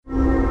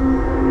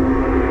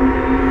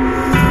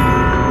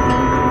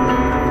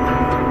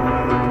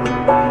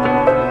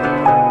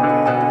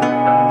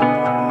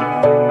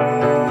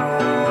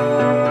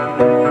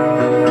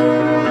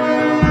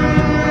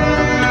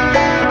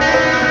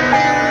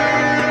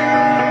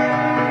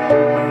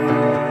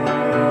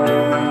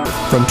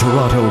From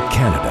Toronto,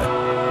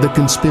 Canada, The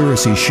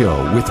Conspiracy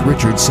Show with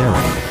Richard Syrett.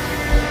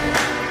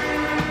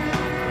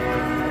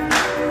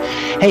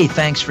 Hey,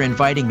 thanks for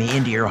inviting me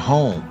into your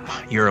home,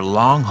 your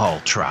long-haul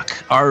truck,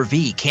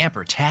 RV,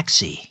 camper,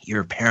 taxi,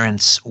 your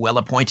parents'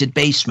 well-appointed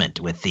basement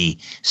with the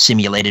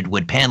simulated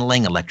wood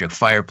paneling, electric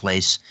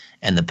fireplace,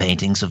 and the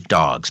paintings of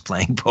dogs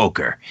playing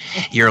poker,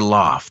 your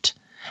loft,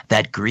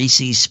 that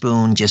greasy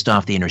spoon just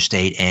off the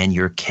interstate, and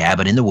your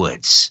cabin in the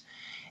woods.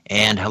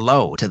 And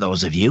hello to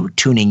those of you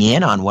tuning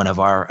in on one of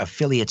our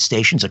affiliate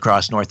stations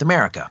across North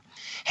America.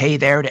 Hey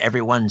there to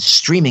everyone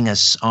streaming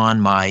us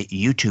on my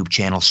YouTube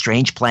channel,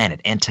 Strange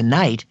Planet. And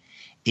tonight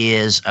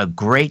is a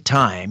great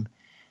time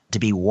to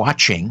be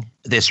watching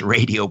this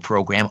radio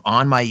program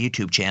on my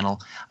YouTube channel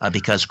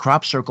because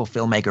Crop Circle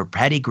filmmaker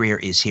Patty Greer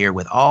is here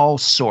with all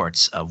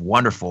sorts of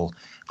wonderful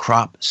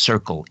crop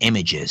circle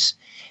images.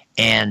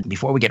 And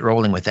before we get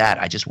rolling with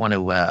that, I just want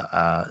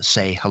to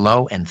say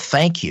hello and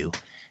thank you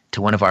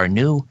to one of our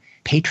new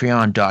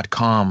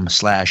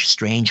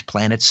patreon.com/Strange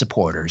Planet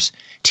supporters,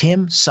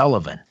 Tim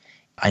Sullivan.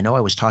 I know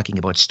I was talking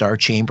about Star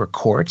Chamber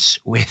Quartz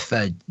with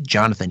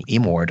Jonathan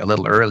Emord a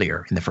little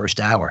earlier in the first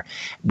hour.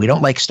 We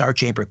don't like Star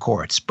Chamber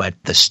Quartz, but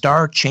the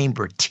Star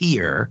Chamber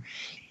tier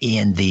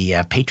in the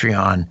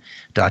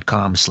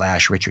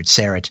patreon.com/Richard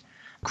Syrett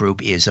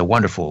group is a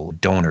wonderful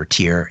donor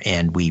tier,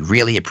 and we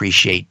really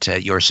appreciate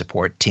your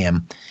support,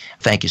 Tim.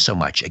 Thank you so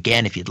much.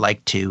 Again, if you'd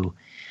like to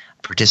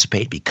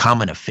participate,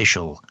 become an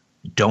official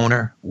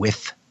donor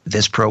with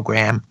this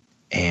program,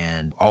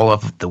 and all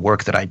of the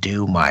work that I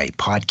do, my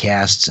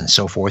podcasts and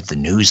so forth, the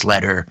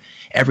newsletter,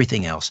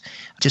 everything else,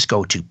 just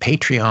go to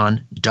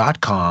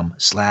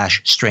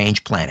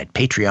patreon.com/Strange Planet,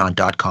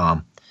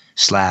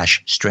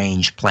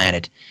 patreon.com/Strange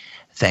Planet.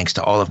 Thanks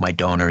to all of my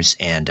donors,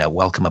 and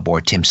welcome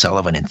aboard, Tim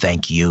Sullivan, and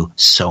thank you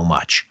so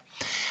much.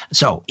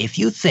 So if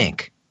you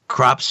think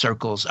crop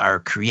circles are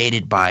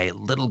created by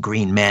little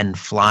green men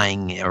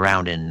flying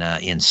around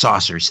in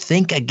saucers,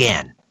 think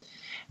again.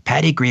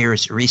 Patty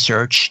Greer's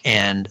research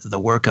and the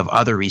work of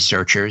other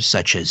researchers,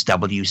 such as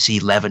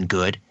W.C.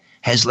 Levengood,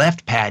 has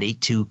left Patty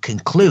to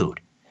conclude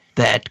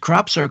that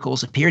crop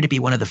circles appear to be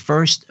one of the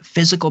first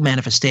physical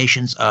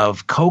manifestations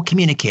of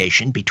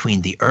co-communication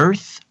between the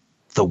earth,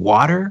 the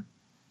water,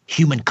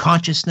 human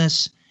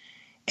consciousness,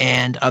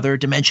 and other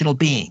dimensional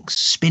beings,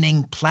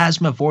 spinning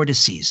plasma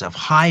vortices of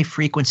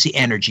high-frequency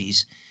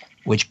energies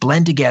which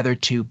blend together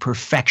to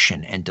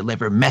perfection and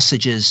deliver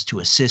messages to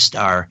assist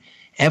our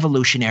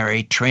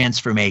evolutionary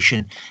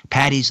transformation.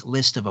 Patty's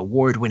list of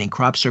award-winning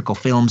crop circle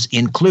films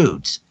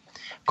includes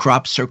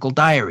Crop Circle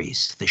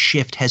Diaries, The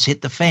Shift Has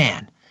Hit the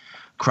Fan,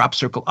 Crop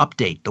Circle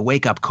Update, The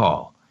Wake-Up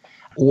Call,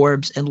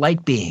 Orbs and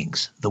Light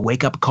Beings, The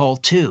Wake-Up Call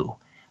 2,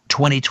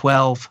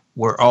 2012,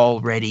 We're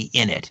Already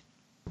in It.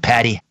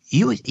 Patty,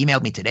 you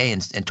emailed me today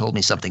and told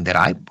me something that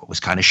I was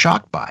kind of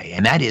shocked by,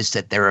 and that is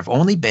that there have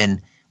only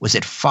been, was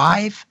it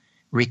 5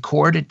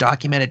 recorded,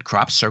 documented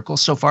crop circles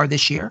so far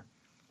this year?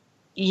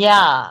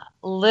 Yeah,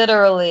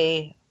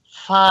 literally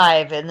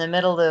 5 in the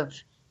middle of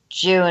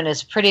June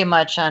is pretty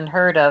much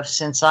unheard of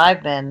since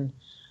I've been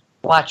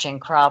watching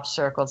crop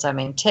circles. I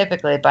mean,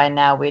 typically by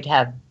now we'd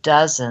have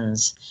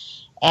dozens.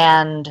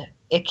 And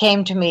it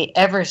came to me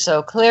ever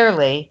so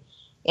clearly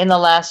in the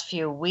last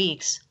few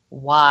weeks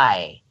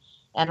why.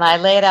 And I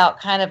laid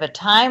out kind of a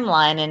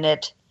timeline, and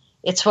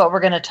it's what we're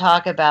going to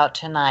talk about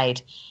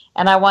tonight.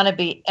 And I want to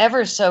be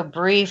ever so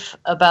brief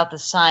about the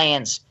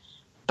science.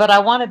 But I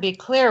want to be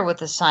clear with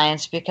the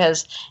science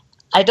because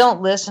I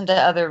don't listen to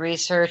other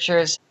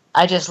researchers.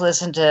 I just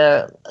listen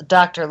to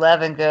Dr.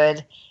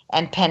 Levengood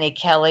and Penny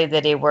Kelly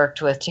that he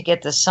worked with to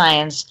get the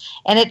science.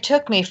 And it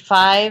took me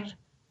 5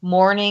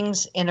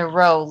 mornings in a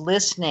row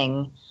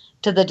listening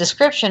to the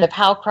description of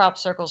how crop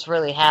circles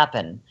really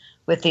happen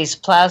with these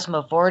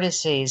plasma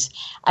vortices.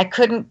 I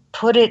couldn't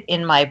put it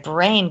in my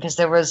brain because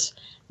there was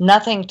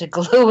nothing to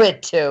glue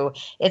it to.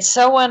 It's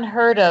so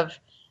unheard of,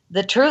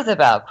 the truth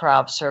about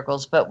crop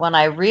circles, but when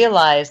I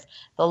realized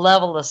the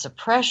level of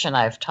suppression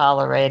I've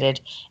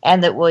tolerated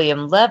and that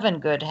William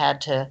Levengood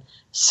had to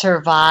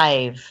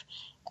survive,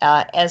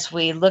 as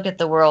we look at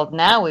the world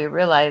now, we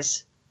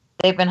realize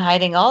they've been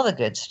hiding all the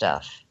good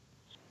stuff.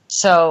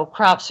 So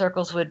crop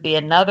circles would be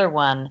another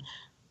one.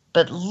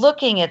 But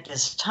looking at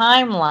this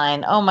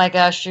timeline, oh my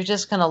gosh, you're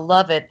just going to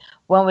love it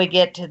when we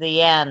get to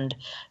the end.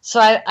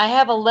 So I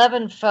have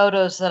 11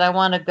 photos that I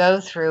want to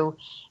go through,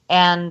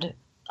 and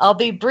I'll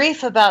be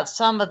brief about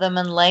some of them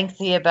and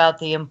lengthy about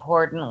the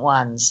important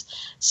ones.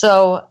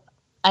 So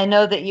I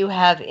know that you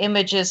have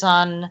images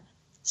on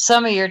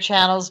some of your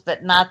channels,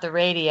 but not the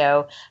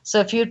radio.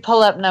 So if you'd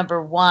pull up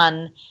number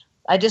 1,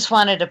 I just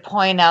wanted to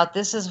point out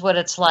this is what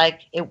it's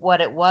like, what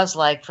it was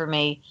like for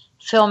me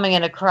filming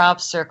in a crop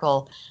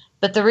circle.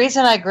 But the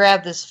reason I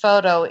grabbed this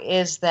photo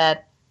is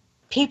that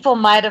people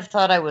might have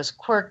thought I was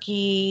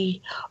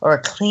quirky or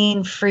a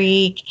clean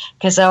freak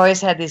because I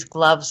always had these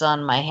gloves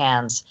on my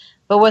hands.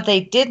 But what they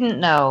didn't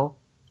know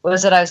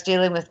was that I was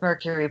dealing with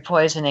mercury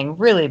poisoning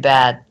really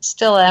bad.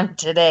 Still am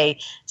today,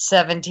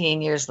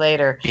 17 years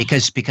later.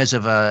 Because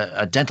of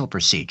a dental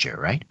procedure,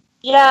 right?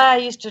 Yeah, I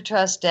used to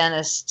trust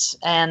dentists,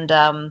 and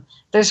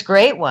there's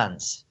great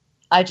ones.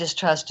 I just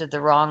trusted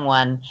the wrong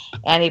one.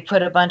 And he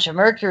put a bunch of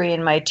mercury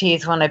in my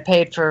teeth when I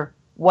paid for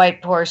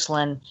white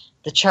porcelain.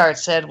 The chart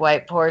said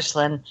white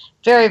porcelain.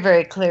 Very,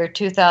 very clear,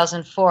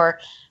 2004.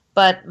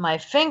 But my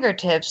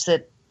fingertips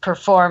that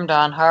performed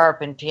on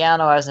harp and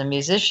piano as a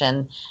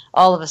musician,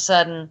 all of a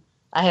sudden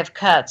I have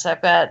cuts.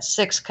 I've got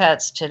 6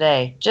 cuts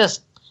today.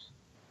 Just,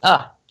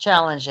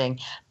 challenging.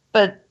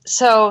 But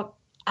so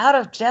out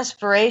of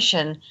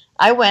desperation,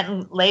 I went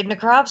and laid in a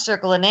crop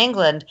circle in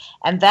England,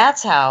 and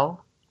that's how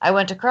I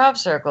went to crop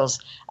circles.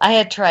 I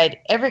had tried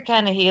every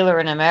kind of healer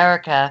in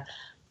America,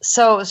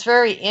 so it was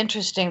very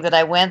interesting that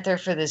I went there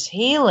for this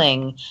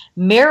healing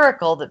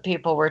miracle that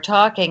people were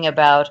talking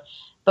about.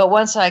 But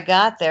once I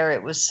got there,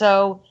 it was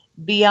so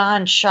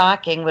beyond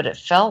shocking what it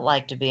felt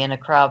like to be in a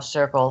crop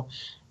circle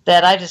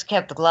that I just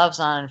kept the gloves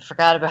on and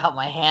forgot about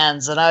my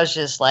hands, and I was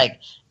just like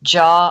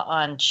jaw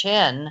on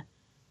chin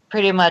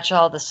pretty much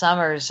all the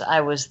summers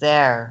I was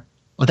there.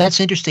 Well,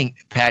 that's interesting,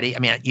 Patty. I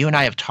mean, you and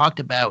I have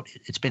talked about,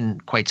 it's been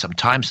quite some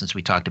time since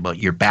we talked about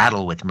your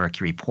battle with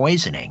mercury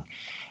poisoning.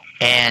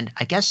 And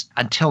I guess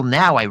until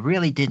now, I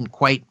really didn't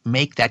quite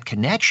make that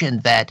connection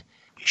that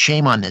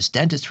shame on this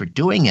dentist for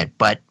doing it.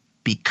 But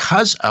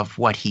because of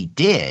what he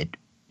did,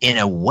 in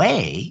a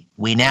way,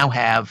 we now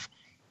have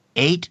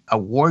 8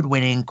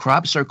 award-winning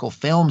crop circle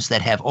films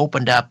that have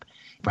opened up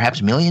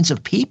perhaps millions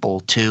of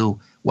people to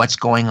what's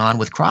going on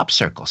with crop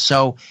circles.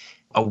 So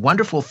a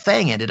wonderful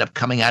thing ended up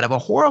coming out of a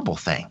horrible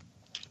thing.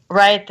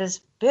 Right,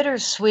 this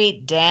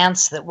bittersweet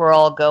dance that we're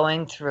all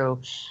going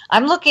through.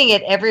 I'm looking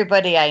at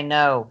everybody I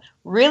know,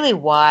 really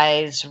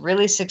wise,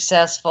 really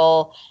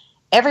successful.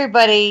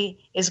 Everybody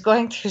is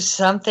going through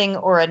something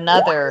or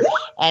another,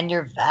 and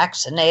you're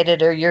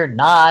vaccinated or you're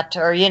not,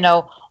 or,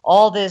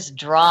 all this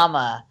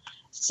drama.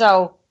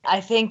 So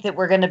I think that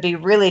we're going to be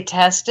really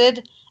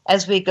tested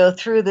as we go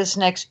through this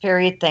next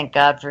period. Thank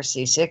God for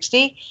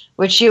C60,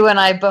 which you and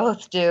I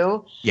both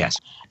do. Yes.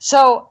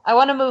 So I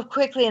want to move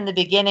quickly in the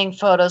beginning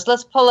photos.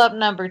 Let's pull up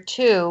number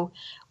 2,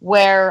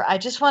 where I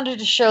just wanted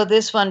to show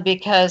this one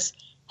because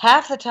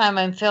half the time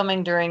I'm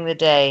filming during the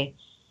day,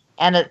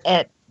 and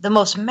at the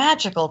most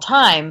magical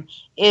time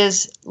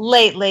is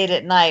late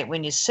at night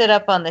when you sit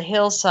up on the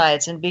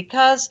hillsides. And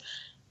because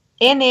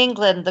in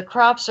England, the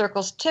crop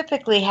circles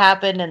typically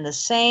happen in the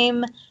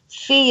same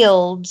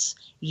fields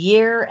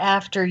year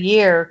after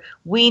year,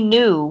 we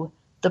knew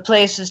the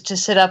places to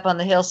sit up on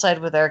the hillside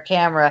with our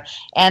camera.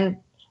 And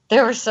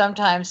there were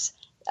sometimes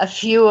a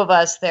few of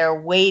us there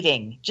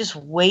waiting, just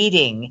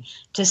waiting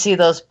to see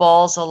those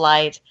balls of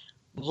light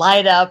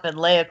light up and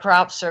lay a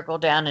crop circle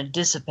down and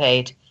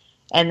dissipate.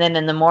 And then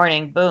in the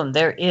morning, boom,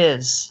 there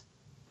is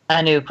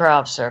a new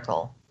crop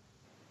circle.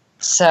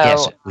 So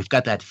yes, we've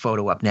got that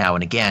photo up now.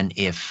 And again,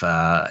 if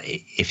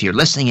you're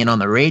listening in on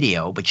the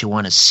radio, but you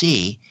want to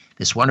see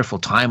this wonderful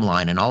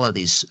timeline and all of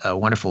these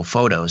wonderful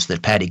photos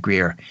that Patty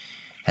Greer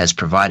has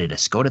provided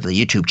us, go to the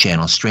YouTube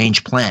channel,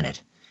 Strange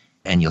Planet,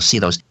 and you'll see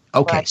those.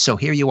 Okay, right. So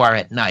here you are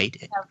at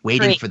night,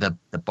 waiting for the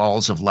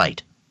balls of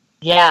light.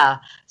 Yeah.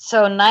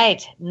 So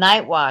night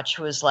watch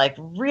was like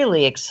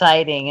really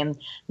exciting, and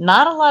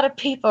not a lot of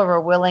people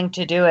were willing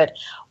to do it.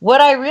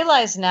 What I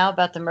realize now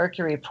about the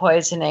mercury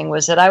poisoning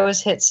was that I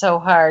was hit so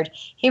hard,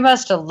 he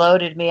must have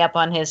loaded me up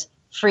on his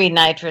free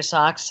nitrous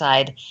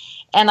oxide.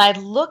 And I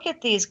look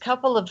at these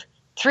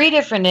 3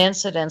 different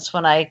incidents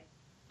when I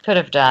could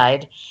have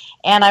died,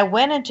 and I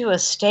went into a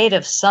state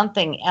of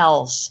something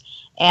else.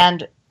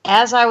 And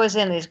as I was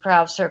in these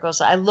crop circles,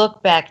 I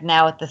look back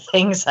now at the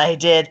things I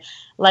did,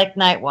 like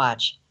night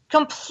watch.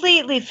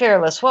 Completely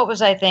fearless. What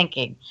was I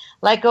thinking?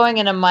 Like going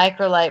in a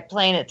microlight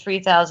plane at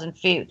 3,000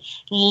 feet,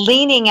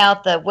 leaning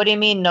out what do you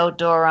mean no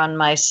door on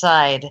my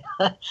side?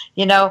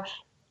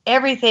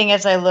 Everything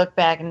as I look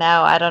back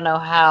now, I don't know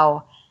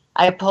how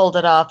I pulled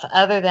it off,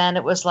 other than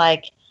it was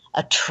like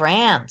a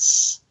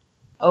trance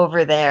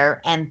over there,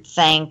 and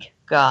thank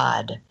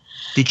God.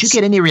 Did you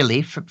get any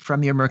relief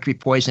from your mercury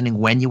poisoning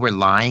when you were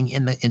lying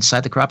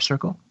inside the crop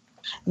circle?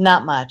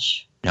 Not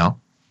much. No?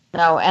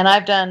 No, and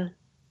I've done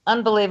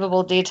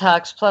unbelievable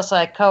detox, plus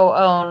I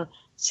co-own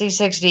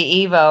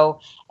C60 Evo,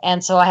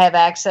 and so I have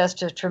access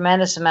to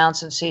tremendous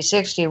amounts of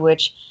C60,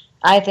 which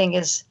I think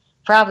is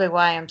probably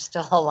why I'm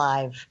still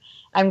alive.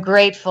 I'm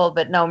grateful,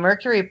 but no,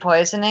 mercury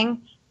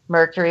poisoning,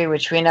 mercury,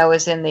 which we know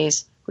is in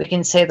these, we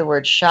can say the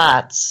word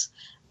shots,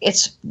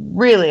 it's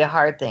really a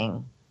hard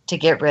thing to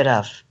get rid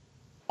of.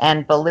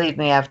 And believe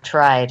me, I've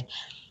tried.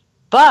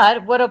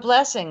 But what a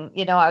blessing.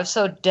 I was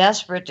so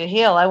desperate to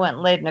heal, I went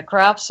and laid in a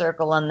crop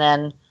circle, and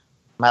then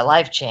my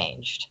life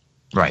changed.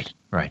 Right.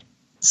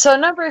 So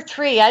number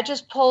 3, I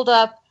just pulled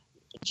up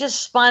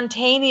just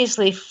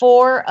spontaneously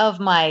 4 of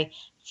my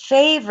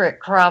favorite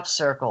crop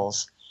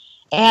circles.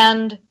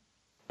 And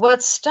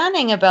what's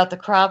stunning about the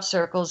crop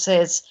circles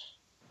is,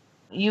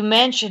 you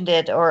mentioned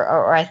it,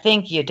 or I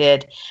think you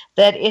did,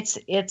 that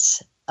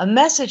it's a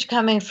message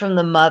coming from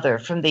the mother,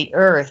 from the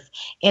earth,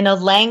 in a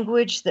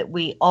language that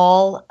we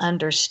all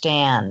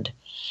understand.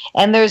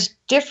 And there's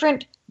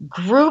different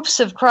groups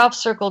of crop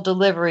circle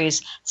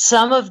deliveries.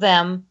 Some of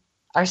them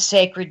are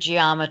sacred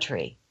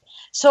geometry.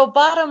 So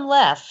bottom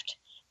left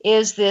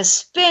is this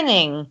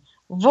spinning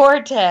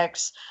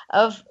vortex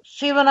of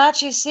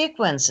Fibonacci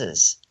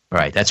sequences.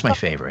 Right. That's my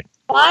favorite.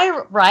 Why,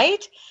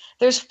 right?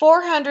 There's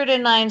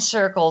 409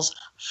 circles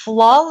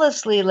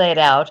flawlessly laid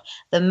out.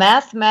 The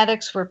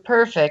mathematics were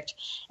perfect.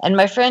 And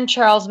my friend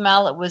Charles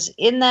Mallet was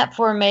in that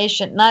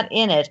formation, not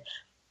in it,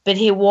 but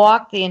he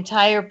walked the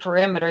entire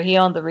perimeter. He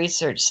owned the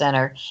research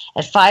center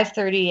at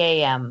 5:30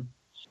 a.m.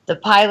 The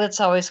pilots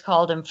always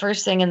called him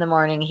first thing in the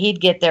morning. He'd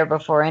get there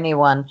before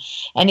anyone.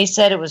 And he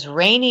said it was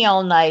rainy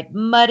all night,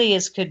 muddy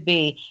as could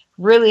be,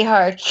 really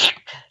hard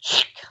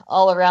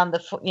all around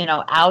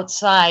the,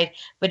 outside.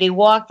 But he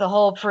walked the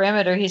whole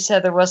perimeter. He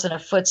said there wasn't a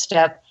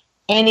footstep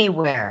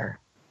anywhere.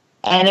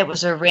 And it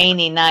was a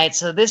rainy night.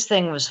 So this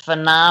thing was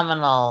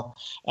phenomenal.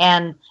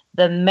 And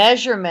the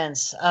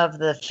measurements of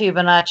the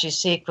Fibonacci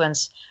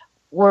sequence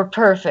were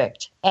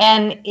perfect.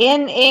 And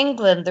in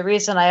England, the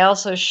reason I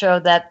also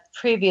showed that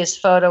previous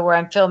photo where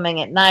I'm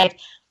filming at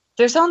night,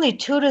 there's only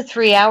 2 to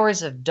 3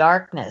 hours of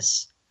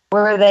darkness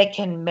where they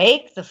can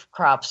make the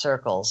crop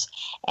circles.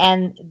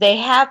 And they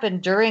happen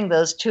during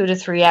those 2 to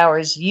 3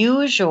 hours.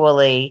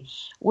 Usually,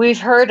 we've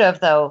heard of,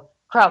 though,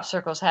 crop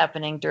circles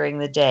happening during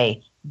the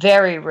day.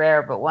 Very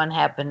rare, but one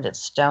happened at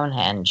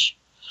Stonehenge.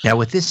 Now,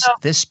 with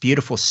this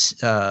beautiful,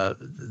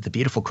 the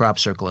beautiful crop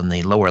circle in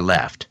the lower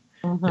left,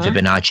 the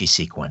Fibonacci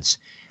sequence,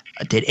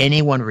 did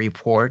anyone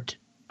report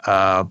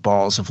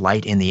balls of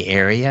light in the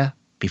area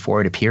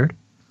before it appeared?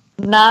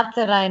 Not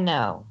that I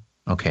know.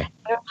 Okay.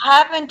 There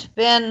haven't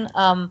been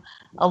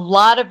a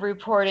lot of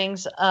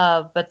reportings,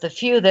 but the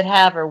few that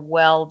have are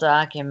well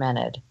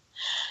documented.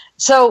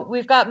 So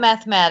we've got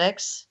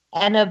mathematics,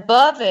 and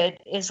above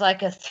it is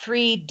like a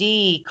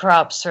 3D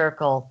crop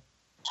circle.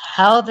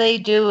 How they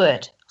do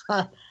it.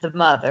 The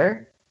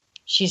mother,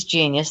 she's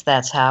genius,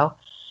 that's how.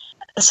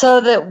 So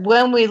that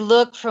when we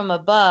look from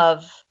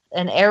above,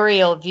 an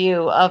aerial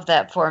view of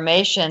that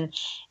formation,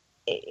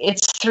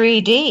 it's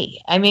 3D.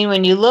 I mean,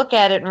 when you look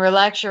at it and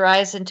relax your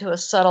eyes into a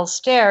subtle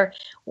stare,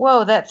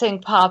 whoa, that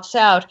thing pops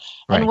out.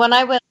 Right. And when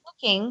I went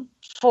looking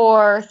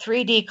for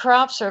 3D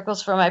crop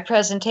circles for my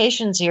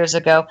presentations years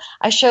ago,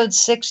 I showed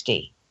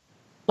 60.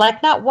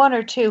 Like not one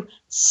or two,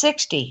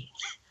 60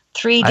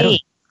 3D.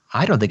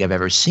 I don't think I've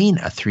ever seen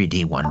a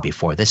 3D one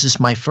before. This is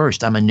my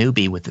first. I'm a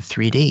newbie with the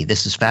 3D.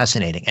 This is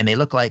fascinating. And they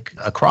look like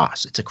a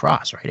cross. It's a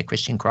cross, right? A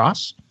Christian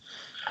cross?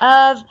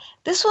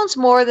 This one's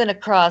more than a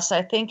cross.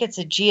 I think it's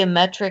a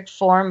geometric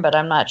form, but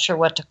I'm not sure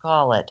what to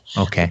call it.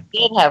 Okay.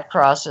 We did have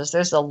crosses.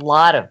 There's a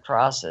lot of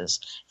crosses,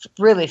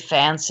 really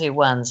fancy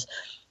ones.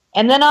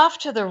 And then off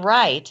to the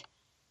right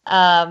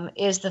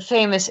is the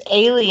famous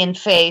alien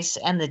face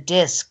and the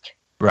disc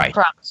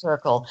crop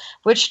circle,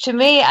 which to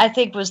me I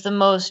think was the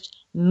most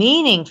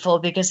meaningful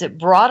because it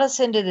brought us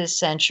into this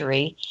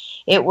century.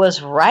 It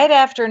was right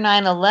after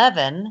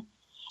 9/11,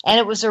 and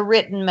it was a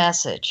written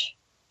message.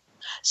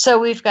 So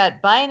we've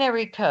got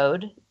binary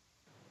code,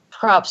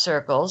 crop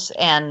circles,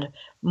 and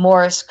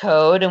Morse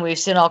code, and we've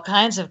seen all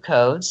kinds of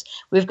codes.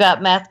 We've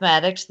got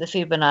mathematics, the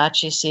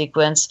Fibonacci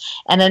sequence,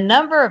 and a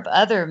number of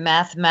other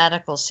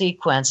mathematical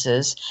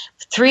sequences,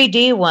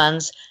 3D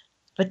ones.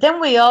 But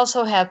then we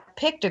also have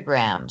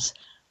pictograms,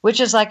 which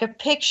is like a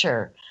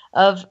picture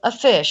of a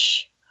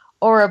fish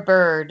or a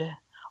bird,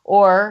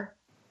 or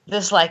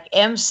this like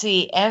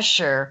M.C.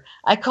 Escher.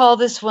 I call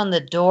this one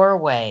the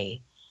doorway.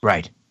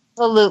 Right.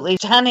 Absolutely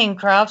stunning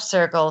crop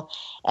circle.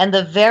 And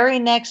the very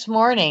next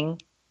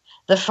morning,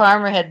 the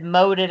farmer had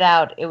mowed it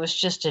out. It was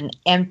just an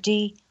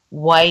empty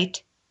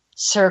white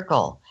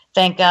circle.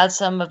 Thank God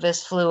some of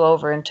us flew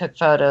over and took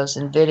photos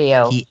and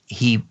video.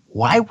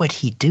 Why would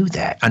he do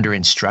that? Under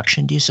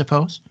instruction, do you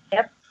suppose?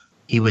 Yep.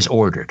 He was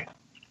ordered.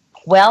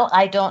 Well,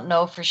 I don't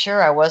know for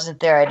sure. I wasn't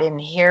there. I didn't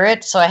hear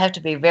it. So I have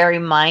to be very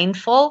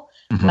mindful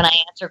when I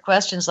answer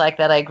questions like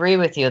that. I agree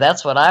with you.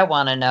 That's what I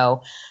want to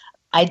know.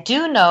 I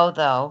do know,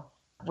 though,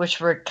 which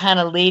we're kind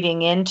of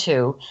leading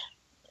into,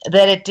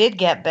 that it did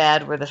get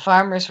bad where the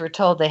farmers were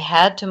told they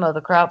had to mow the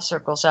crop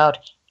circles out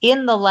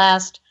in the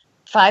last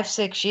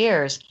 5-6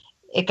 years.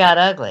 It got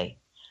ugly.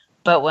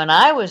 But when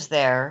I was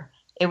there,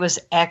 it was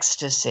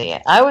ecstasy.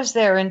 I was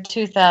there in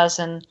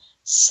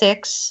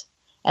 2006.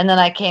 And then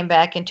I came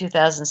back in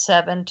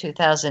 2007,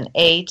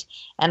 2008,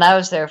 and I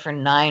was there for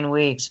 9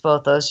 weeks,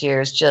 both those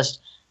years,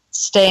 just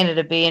staying at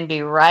a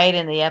B&B right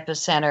in the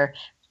epicenter.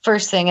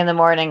 First thing in the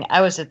morning,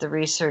 I was at the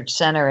research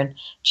center and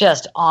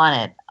just on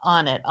it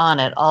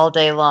all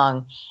day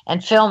long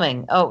and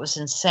filming. Oh, it was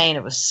insane.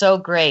 It was so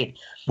great.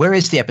 Where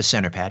is the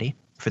epicenter, Patty,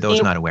 for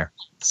those not aware?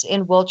 It's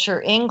in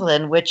Wiltshire,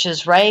 England, which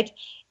is right.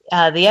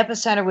 The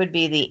epicenter would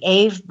be the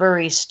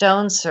Avebury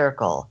Stone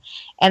Circle.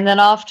 And then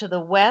off to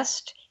the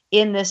west,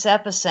 in this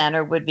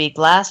epicenter would be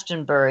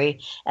Glastonbury,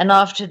 and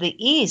off to the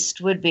east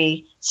would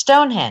be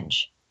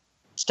Stonehenge,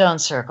 Stone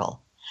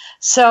Circle.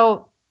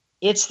 So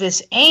it's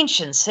this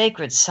ancient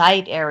sacred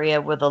site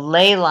area where the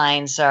ley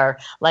lines are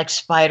like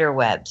spider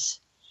webs.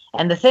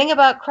 And the thing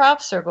about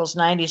crop circles,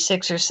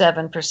 96 or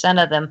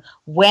 7% of them,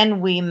 when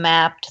we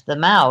mapped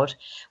them out,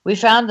 we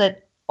found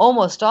that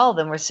almost all of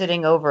them were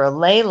sitting over a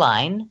ley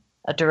line,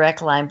 a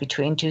direct line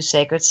between two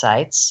sacred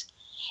sites,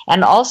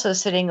 and also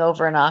sitting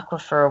over an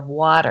aquifer of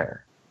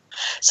water.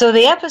 So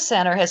the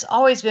epicenter has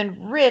always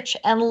been rich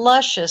and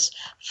luscious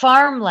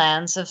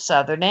farmlands of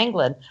southern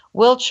England: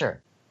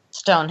 Wiltshire,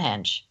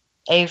 Stonehenge,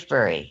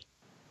 Avebury,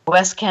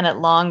 West Kennet,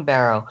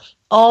 Longbarrow.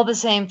 All the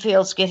same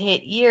fields get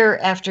hit year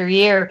after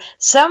year,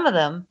 some of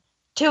them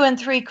 2 and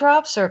 3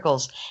 crop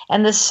circles.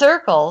 And the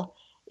circle,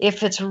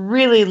 if it's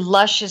really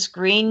luscious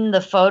green,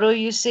 the photo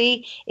you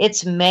see,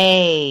 it's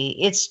May,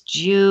 it's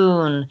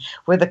June,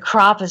 where the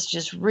crop is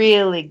just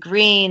really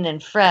green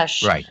and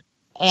fresh. Right.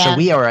 And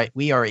so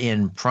we are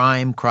in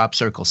prime crop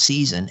circle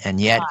season,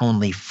 and yet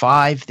only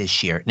 5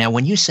 this year. Now,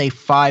 when you say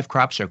 5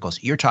 crop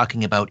circles, you're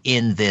talking about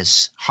in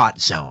this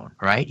hot zone,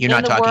 right? You're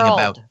not talking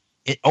about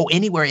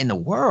anywhere in the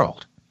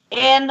world.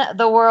 In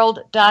the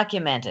world,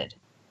 documented.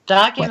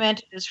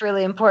 Documented is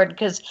really important,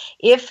 because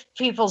if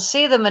people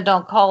see them and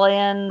don't call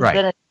in,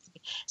 then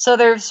so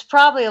there's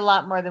probably a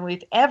lot more than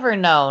we've ever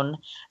known.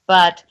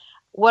 But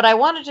what I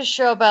wanted to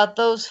show about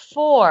those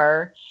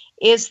 4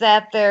 is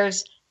that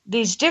there's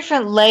these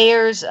different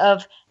layers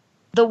of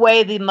the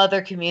way the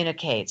mother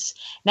communicates.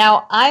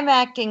 Now, I'm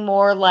acting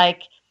more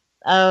like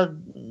a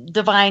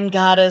divine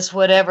goddess,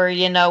 whatever,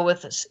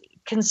 with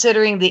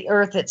considering the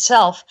earth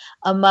itself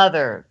a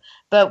mother.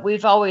 But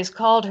we've always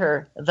called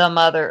her the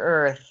Mother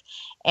Earth.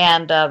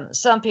 And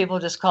some people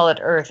just call it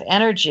Earth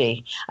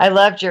energy. I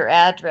loved your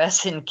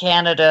address in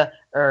Canada,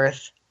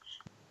 Earth.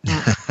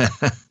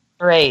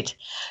 Great.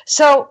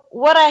 So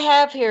what I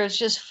have here is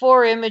just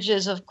 4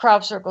 images of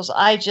crop circles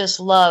I just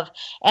love.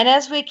 And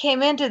as we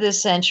came into this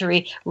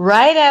century,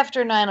 right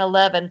after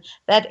 9/11,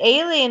 that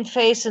alien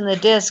face in the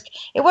disc,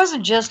 it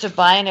wasn't just a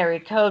binary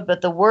code,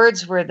 but the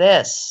words were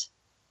this: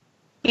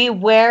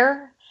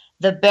 beware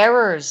the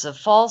bearers of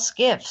false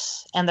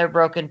gifts and their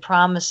broken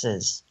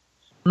promises.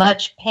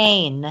 Much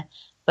pain,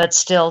 but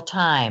still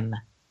time.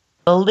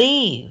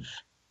 Believe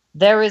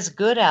there is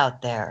good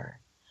out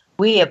there.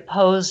 We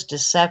oppose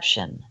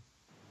deception.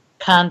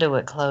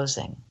 Conduit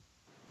closing.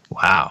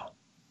 Wow.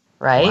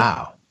 Right?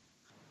 Wow.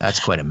 That's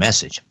quite a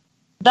message.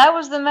 That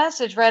was the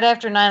message right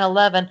after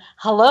 9/11.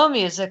 Hello,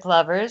 music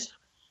lovers.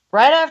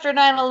 Right after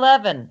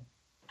 9/11.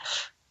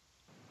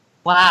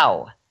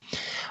 Wow.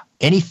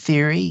 Any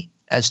theory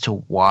as to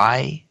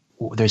why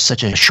there's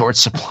such a short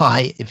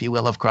supply, if you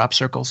will, of crop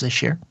circles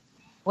this year?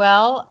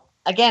 Well,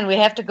 again, we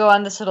have to go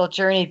on this little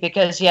journey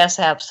because, yes,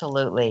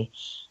 absolutely.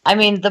 I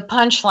mean, the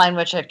punchline,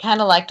 which I'd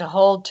kind of like to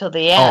hold till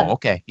the end. Oh,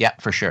 okay. Yeah,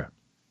 for sure.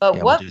 But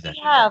Yeah, what we'll do that.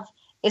 we have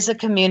is a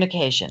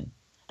communication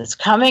that's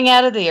coming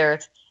out of the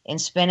earth in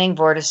spinning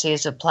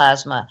vortices of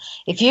plasma.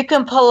 If you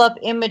can pull up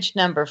image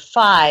number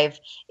 5,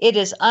 it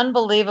is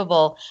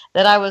unbelievable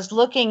that I was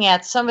looking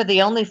at some of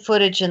the only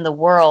footage in the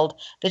world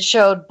that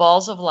showed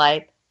balls of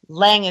light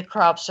laying a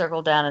crop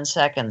circle down in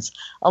seconds.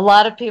 A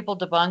lot of people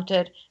debunked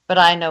it, but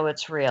I know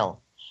it's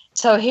real.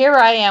 So here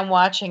I am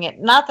watching it.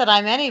 Not that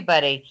I'm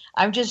anybody.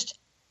 I'm just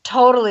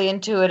totally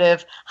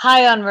intuitive,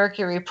 high on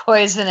mercury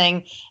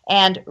poisoning,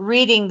 and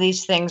reading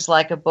these things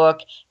like a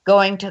book,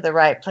 going to the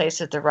right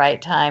place at the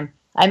right time.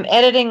 I'm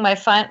editing my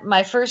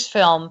first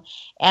film,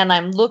 and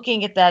I'm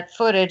looking at that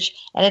footage,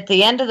 and at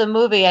the end of the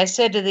movie, I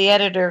said to the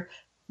editor,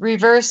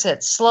 reverse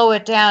it, slow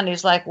it down.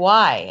 He's like,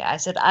 why? I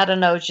said, I don't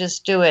know,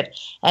 just do it.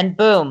 And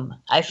boom,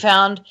 I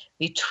found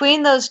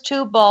between those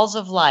 2 balls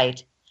of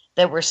light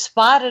that were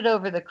spotted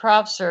over the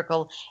crop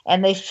circle,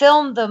 and they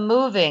filmed them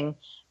moving,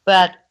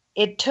 but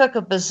it took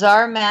a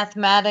bizarre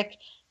mathematic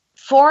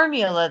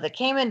formula that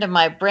came into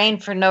my brain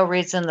for no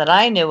reason that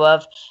I knew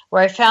of,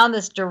 where I found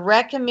this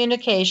direct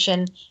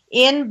communication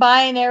in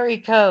binary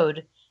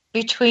code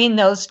between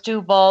those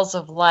 2 balls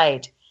of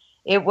light.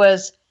 It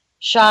was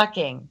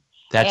shocking.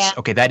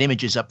 Okay, that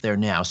image is up there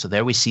now. So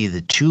there we see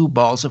the 2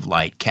 balls of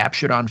light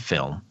captured on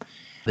film.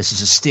 This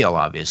is a still,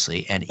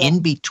 obviously. And in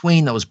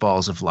between those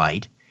balls of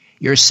light,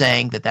 you're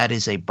saying that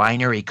is a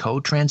binary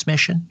code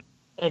transmission?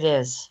 It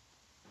is.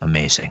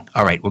 Amazing.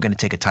 All right, we're going to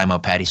take a time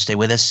out, Patty. Stay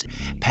with us.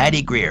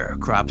 Patty Greer,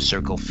 crop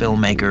circle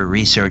filmmaker,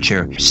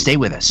 researcher. Stay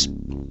with us.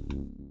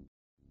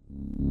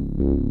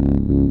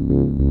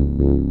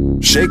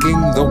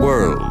 Shaking the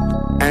world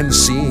and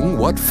seeing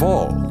what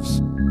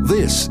falls.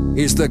 This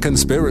is The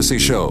Conspiracy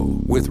Show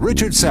with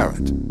Richard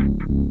Syrett.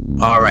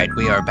 All right,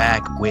 we are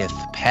back with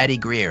Patty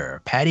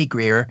Greer. Patty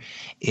Greer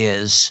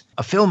is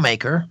a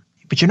filmmaker,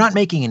 but you're not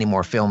making any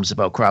more films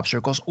about crop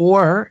circles,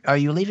 or are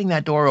you leaving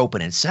that door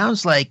open? It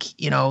sounds like,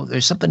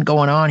 there's something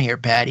going on here,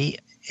 Patty,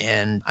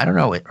 and I don't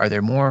know, are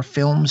there more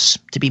films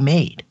to be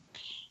made?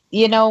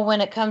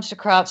 When it comes to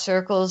crop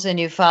circles and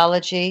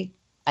ufology,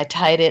 I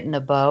tied it in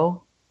a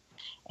bow,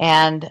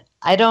 and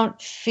I don't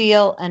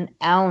feel an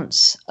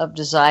ounce of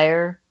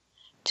desire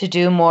to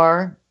do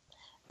more.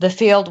 The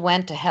field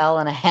went to hell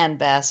in a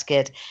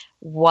handbasket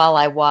while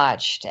I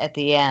watched at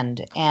the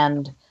end,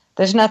 and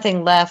there's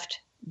nothing left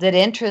that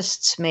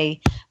interests me,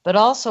 but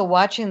also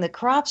watching the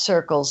crop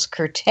circles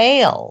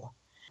curtail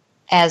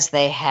as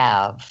they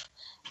have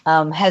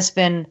has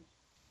been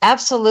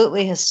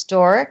absolutely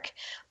historic,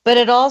 but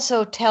it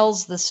also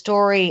tells the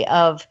story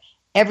of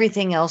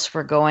everything else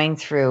we're going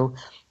through.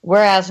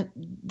 Whereas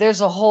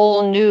there's a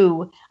whole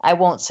new, I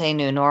won't say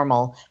new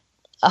normal,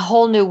 a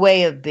whole new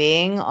way of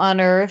being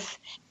on Earth,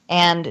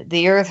 and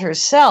the Earth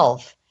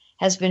herself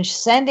has been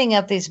sending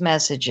up these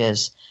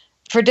messages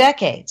for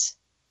decades,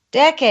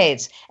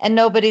 and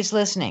nobody's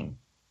listening.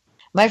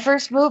 My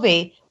first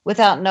movie,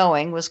 without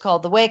knowing, was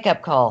called The Wake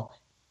Up Call.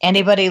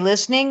 Anybody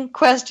listening?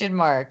 Question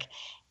mark.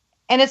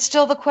 And it's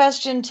still the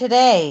question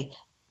today.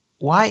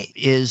 Why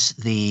is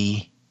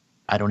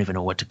I don't even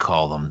know what to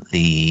call them,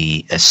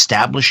 the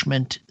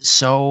establishment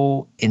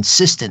so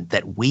insistent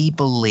that we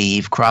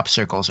believe crop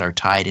circles are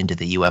tied into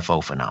the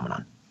UFO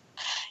phenomenon?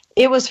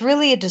 It was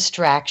really a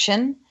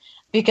distraction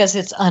because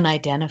it's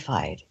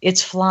unidentified.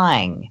 It's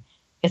flying.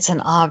 It's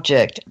an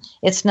object.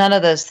 It's none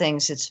of those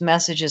things. It's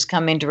messages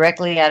coming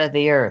directly out of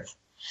the earth.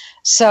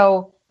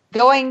 So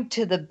going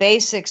to the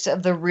basics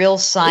of the real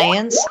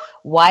science,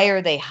 why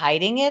are they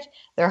hiding it?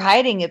 They're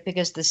hiding it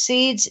because the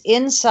seeds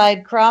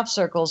inside crop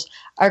circles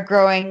are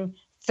growing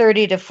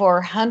 30 to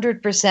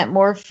 400%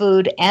 more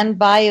food and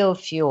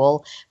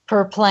biofuel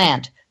per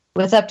plant,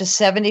 with up to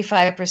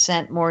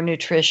 75% more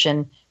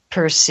nutrition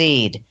per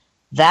seed.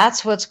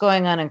 That's what's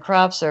going on in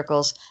crop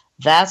circles.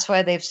 That's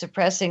why they've been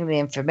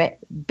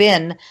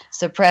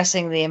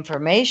suppressing the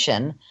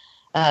information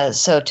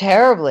so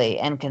terribly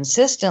and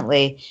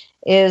consistently.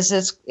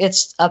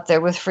 It's up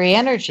there with free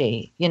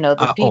energy.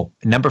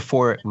 Number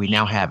 4, we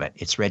now have it.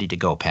 It's ready to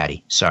go,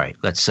 Patty. Sorry,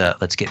 let's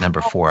get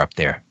number 4 up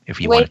there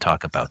if you want to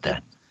talk about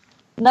that.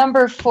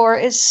 Number 4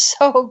 is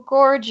so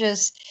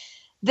gorgeous.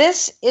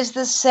 This is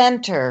the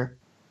center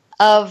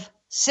of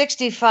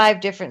 65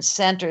 different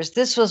centers.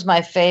 This was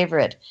my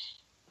favorite.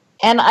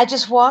 And I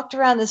just walked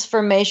around this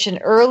formation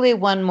early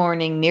one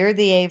morning near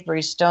the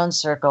Avery Stone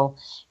Circle.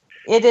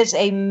 It is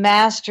a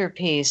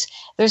masterpiece.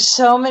 There's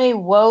so many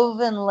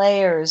woven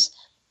layers.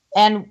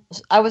 And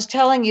I was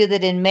telling you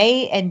that in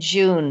May and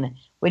June,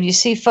 when you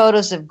see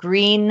photos of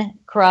green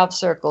crop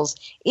circles,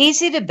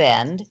 easy to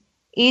bend,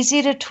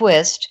 easy to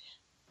twist,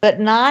 but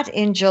not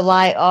in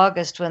July,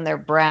 August when they're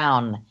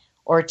brown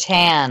or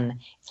tan.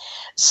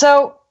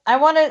 So I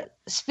want to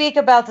speak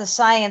about the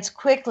science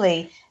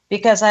quickly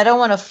because I don't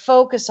want to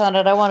focus on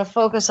it. I want to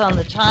focus on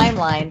the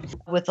timeline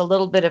with the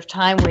little bit of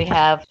time we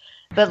have.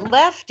 But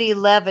Lefty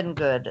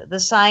Levengood, the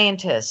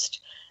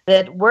scientist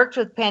that worked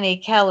with Penny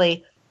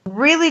Kelly,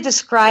 really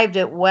described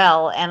it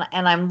well. And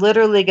I'm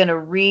literally going to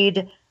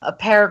read a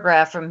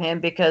paragraph from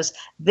him because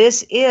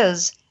this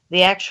is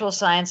the actual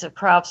science of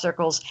crop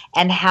circles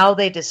and how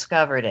they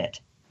discovered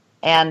it.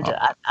 And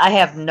I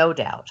have no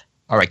doubt.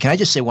 All right. Can I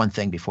just say one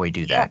thing before you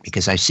do that? Yes.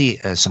 Because I see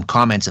some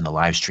comments in the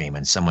live stream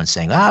and someone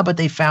saying, but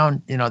they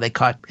found, they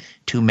caught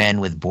 2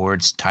 men with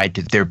boards tied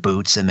to their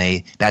boots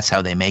and that's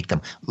how they make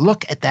them.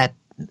 Look at that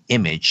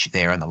image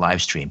there on the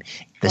live stream.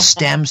 The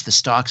stems, the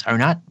stalks are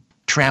not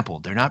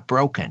trampled. They're not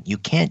broken. You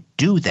can't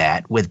do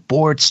that with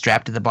boards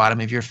strapped to the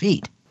bottom of your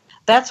feet.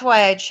 That's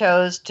why I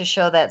chose to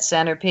show that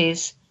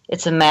centerpiece.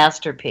 It's a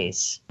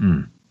masterpiece.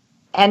 Mm.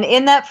 And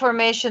in that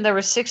formation, there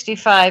were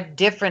 65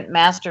 different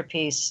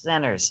masterpiece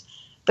centers.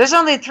 There's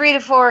only 2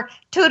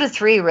 to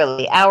 3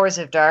 really, hours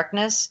of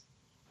darkness.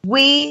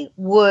 We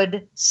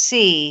would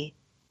see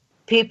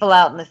people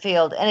out in the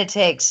field, and it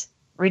takes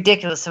a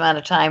ridiculous amount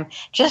of time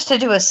just to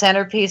do a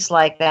centerpiece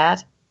like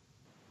that.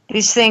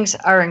 These things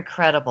are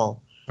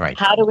incredible. Right.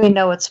 How do we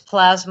know it's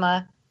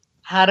plasma?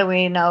 How do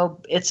we know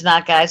it's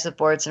not guys with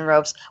boards and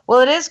ropes?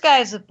 Well, it is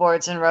guys with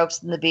boards and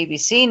ropes, and the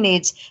BBC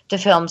needs to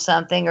film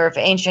something, or if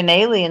Ancient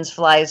Aliens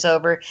flies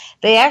over,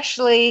 they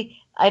actually,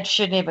 I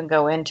shouldn't even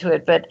go into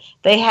it, but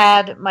they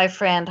had my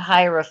friend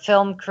hire a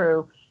film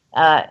crew.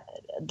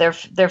 Their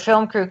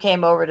film crew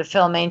came over to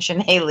film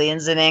Ancient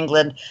Aliens in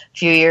England a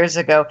few years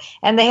ago,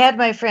 and they had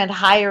my friend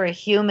hire a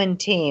human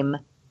team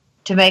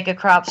to make a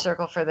crop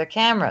circle for their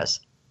cameras.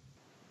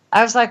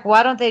 I was like,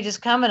 why don't they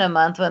just come in a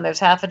month when there's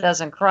half a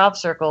dozen crop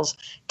circles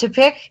to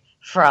pick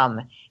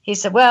from? He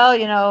said,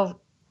 well,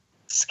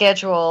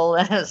 schedule.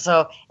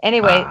 So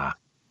anyway,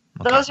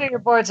 Those are your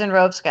boards and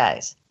ropes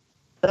guys.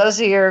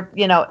 Those are your,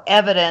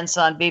 evidence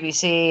on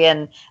BBC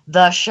and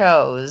the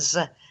shows,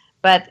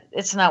 but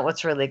it's not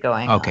what's really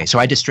going on. Okay, so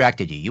I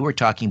distracted you. You were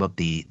talking about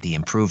the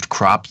improved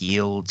crop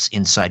yields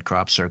inside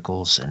crop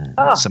circles and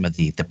some of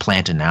the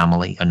plant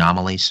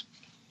anomalies.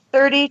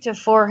 30 to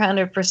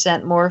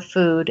 400% more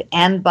food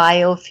and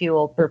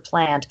biofuel per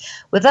plant,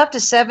 with up to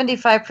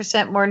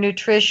 75% more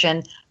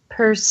nutrition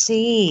per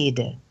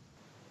seed.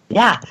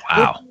 Yeah.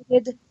 Wow.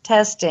 Repeated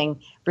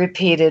testing,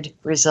 repeated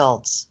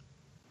results.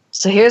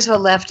 So here's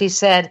what Lefty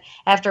said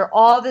after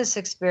all this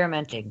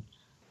experimenting.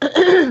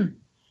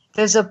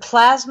 There's a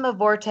plasma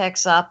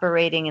vortex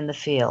operating in the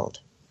field.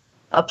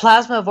 A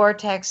plasma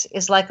vortex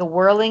is like a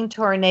whirling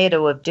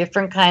tornado of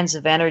different kinds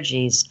of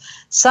energies,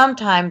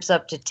 sometimes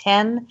up to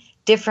 10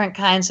 different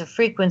kinds of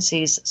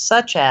frequencies,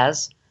 such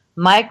as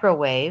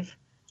microwave,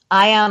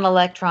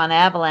 ion-electron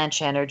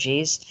avalanche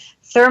energies,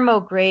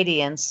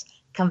 thermogradients,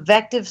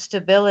 convective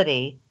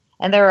stability,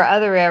 and there are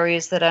other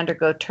areas that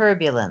undergo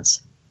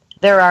turbulence.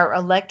 There are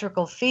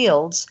electrical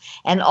fields,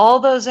 and all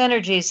those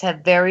energies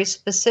have very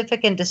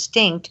specific and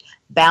distinct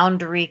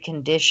boundary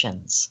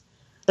conditions.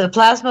 The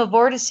plasma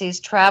vortices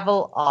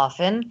travel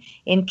often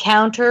in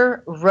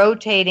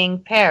counter-rotating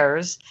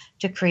pairs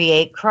to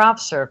create crop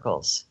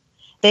circles.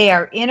 They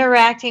are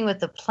interacting with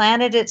the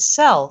planet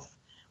itself,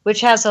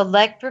 which has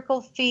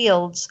electrical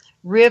fields,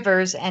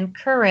 rivers, and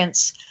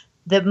currents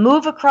that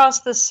move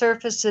across the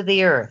surface of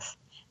the Earth.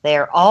 They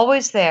are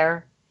always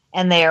there,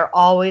 and they are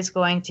always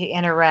going to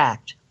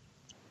interact.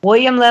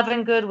 William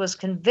Levengood was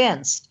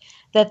convinced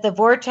that the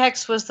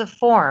vortex was the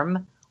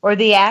form or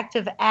the act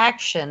of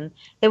action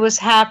that was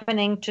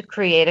happening to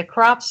create a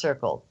crop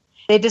circle.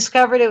 They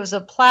discovered it was a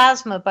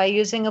plasma by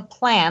using a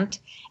plant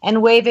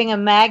and waving a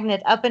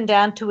magnet up and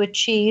down to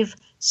achieve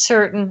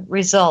certain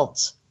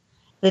results.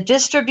 The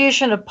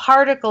distribution of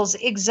particles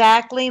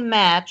exactly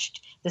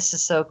matched, this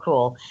is so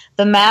cool,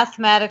 the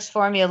mathematics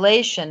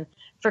formulation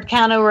for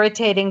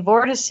counter-rotating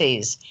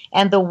vortices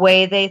and the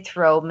way they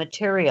throw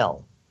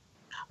material.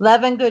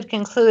 Levengood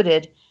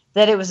concluded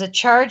that it was a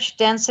charged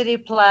density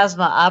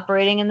plasma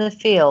operating in the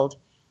field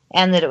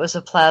and that it was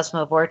a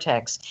plasma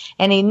vortex.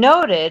 And he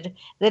noted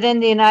that in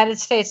the United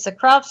States, the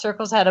crop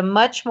circles had a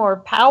much more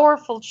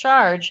powerful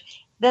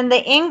charge than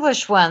the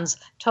English ones.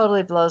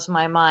 Totally blows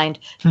my mind.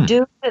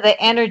 Due to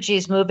the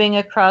energies moving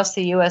across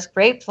the U.S.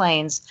 Great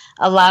Plains,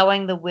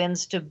 allowing the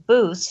winds to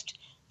boost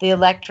the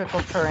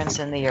electrical currents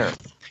in the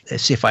Earth.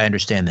 Let's see if I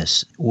understand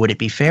this. Would it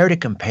be fair to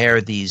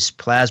compare these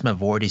plasma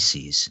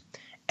vortices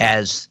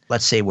as,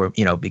 let's say,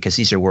 because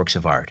these are works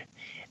of art,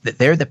 that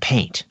they're the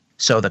paint.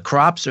 So the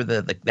crops are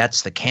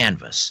that's the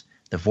canvas.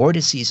 The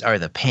vortices are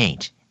the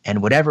paint,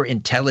 and whatever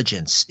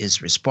intelligence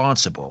is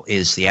responsible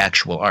is the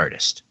actual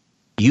artist,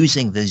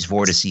 using these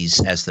vortices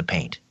as the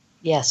paint.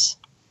 Yes.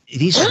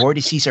 These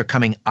vortices are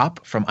coming up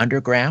from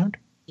underground?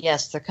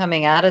 Yes, they're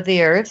coming out of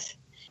the Earth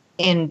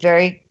in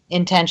very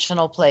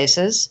intentional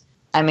places.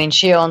 I mean,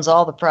 she owns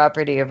all the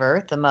property of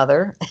Earth, the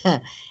mother.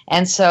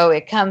 And so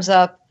it comes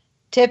up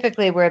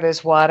typically where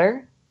there's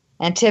water,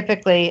 and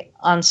typically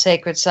on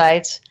sacred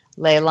sites,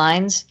 ley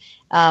lines,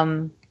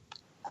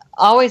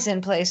 always in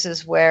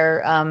places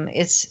where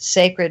it's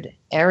sacred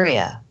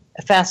area.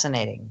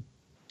 Fascinating.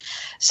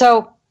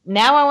 So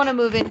now I want to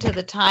move into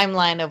the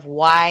timeline of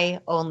why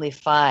only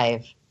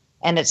 5,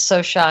 and it's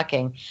so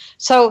shocking.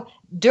 So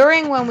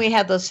during when we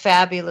had those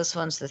fabulous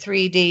ones, the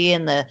 3D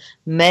and the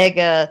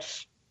mega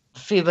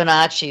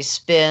Fibonacci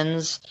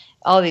spins,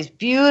 all these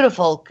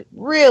beautiful,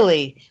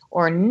 really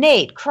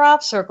ornate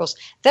crop circles.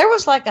 There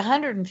was like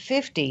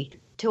 150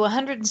 to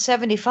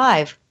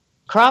 175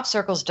 crop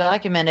circles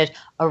documented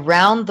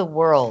around the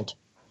world.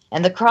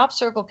 And the crop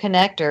circle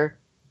connector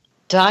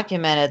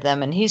documented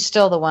them, and he's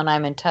still the one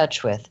I'm in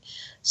touch with.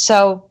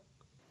 So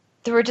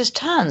there were just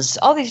tons,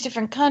 all these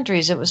different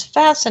countries. It was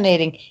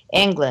fascinating.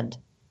 England,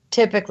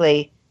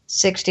 typically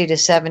 60 to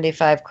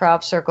 75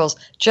 crop circles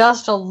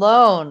just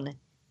alone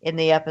in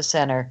the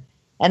epicenter.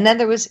 And then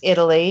there was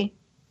Italy,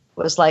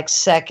 was like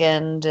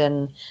second,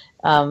 and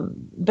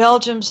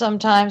Belgium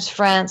sometimes,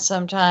 France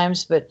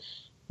sometimes, but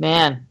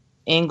man,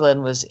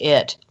 England was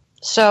it.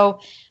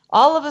 So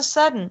all of a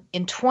sudden,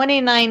 in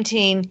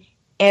 2019,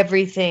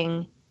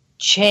 everything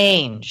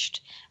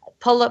changed.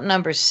 Pull up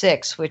number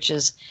 6, which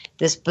is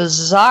this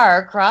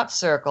bizarre crop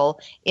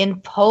circle in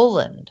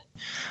Poland.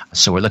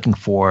 So we're looking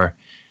for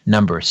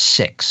number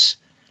 6.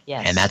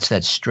 Yes. And that's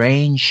that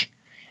strange,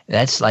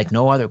 that's like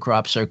no other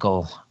crop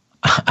circle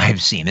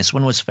I've seen. This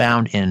one was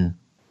found in,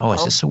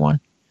 is this the one?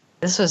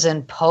 This was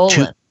in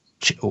Poland.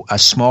 A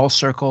small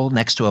circle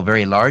next to a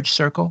very large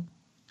circle?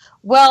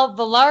 Well,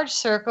 the large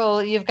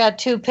circle, you've got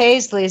 2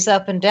 paisleys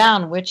up and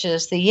down, which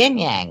is the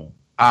yin-yang.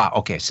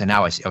 Okay. So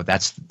now I see. Oh,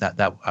 that's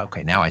that.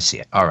 Okay, now I see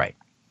it. All right.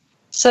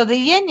 So the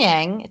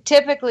yin-yang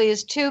typically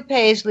is 2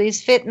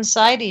 paisleys fit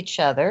inside each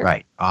other.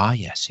 Right.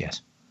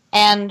 Yes.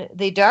 And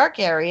the dark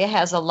area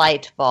has a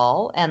light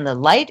ball, and the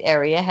light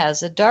area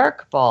has a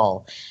dark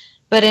ball.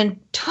 But in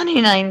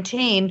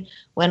 2019,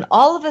 when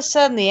all of a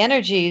sudden the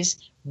energies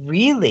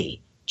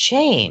really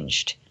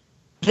changed,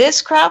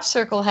 this crop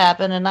circle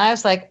happened, and I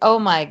was like, oh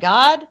my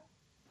God,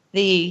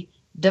 the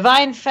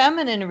divine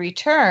feminine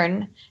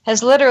return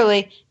has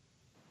literally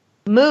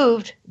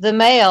moved the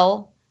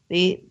male,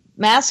 the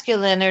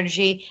masculine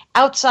energy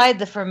outside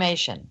the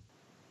formation.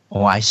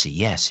 Oh, I see.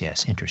 Yes.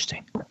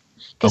 Interesting.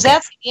 Because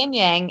that's the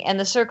yin-yang, and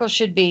the circle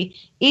should be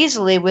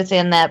easily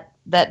within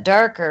that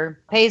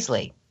darker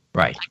paisley.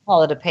 Right. I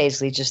call it a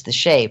paisley, just the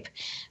shape.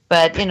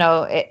 But,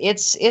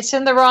 it's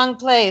in the wrong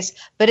place,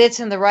 but it's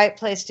in the right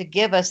place to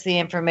give us the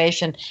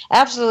information.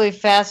 Absolutely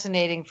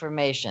fascinating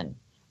information,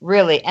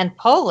 really. And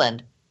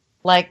Poland,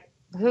 like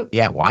who?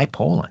 Yeah, why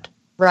Poland?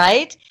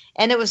 Right?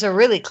 And it was a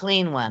really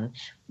clean one.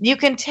 You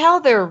can tell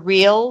they're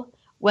real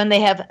when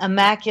they have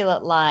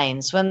immaculate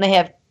lines. When they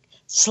have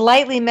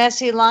slightly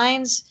messy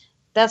lines,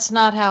 that's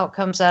not how it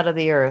comes out of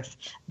the earth.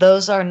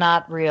 Those are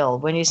not real.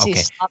 When you see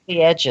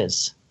sloppy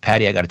edges.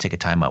 Patty, I got to take a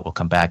time out. We'll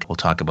come back. We'll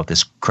talk about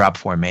this crop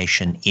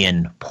formation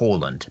in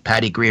Poland.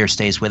 Patty Greer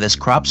stays with us.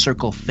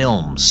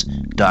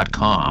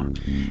 CropCircleFilms.com.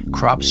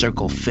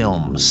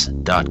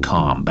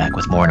 CropCircleFilms.com. Back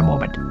with more in a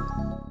moment.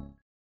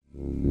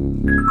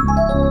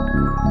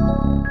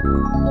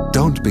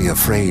 Don't be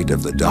afraid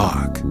of the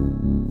dark.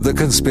 The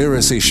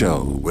Conspiracy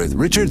Show with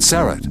Richard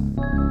Serrett.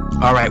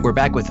 All right, we're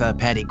back with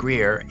Patty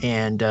Greer,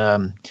 and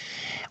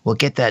we'll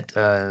get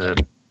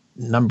that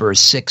number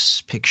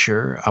 6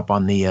 picture up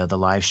on the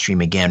live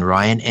stream again,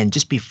 Ryan. And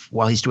just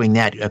while he's doing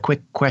that, a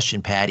quick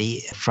question,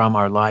 Patty, from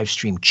our live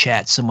stream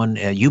chat. Someone,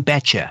 You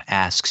Betcha,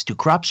 asks, do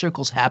crop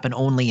circles happen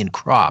only in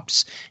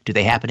crops? Do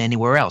they happen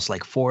anywhere else,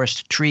 like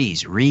forest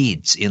trees,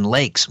 reeds, in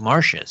lakes,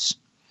 marshes?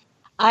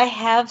 I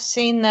have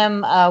seen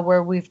them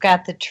where we've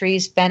got the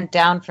trees bent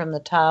down from the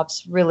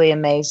tops. Really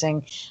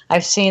amazing.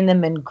 I've seen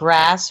them in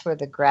grass where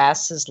the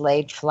grass is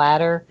laid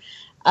flatter.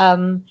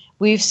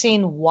 We've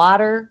seen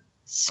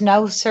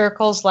snow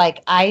circles,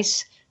 like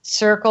ice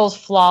circles,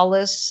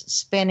 flawless,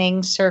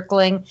 spinning,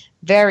 circling.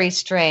 Very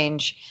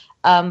strange.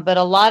 But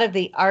a lot of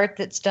the art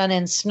that's done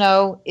in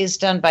snow is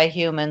done by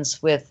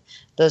humans with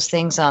those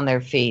things on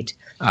their feet.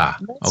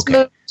 Let's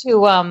move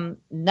to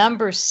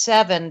number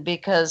 7,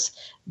 because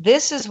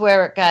this is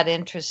where it got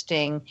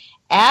interesting.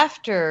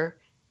 After,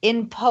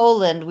 in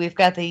Poland, we've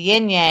got the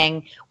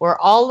yin-yang, where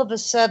all of a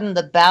sudden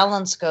the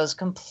balance goes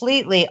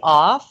completely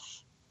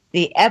off.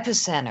 The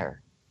epicenter,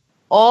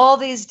 all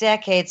these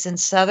decades in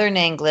southern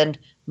England,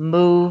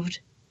 moved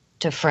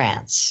to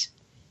France.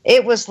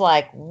 It was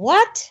like,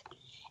 what?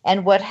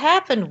 And what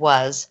happened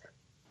was,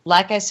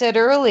 like I said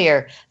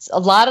earlier, a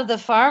lot of the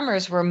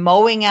farmers were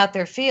mowing out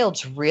their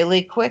fields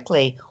really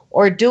quickly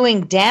or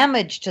doing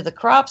damage to the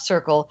crop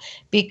circle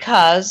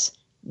because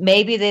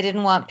maybe they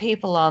didn't want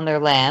people on their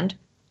land.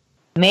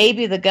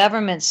 Maybe the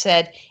government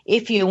said,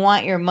 if you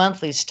want your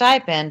monthly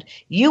stipend,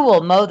 you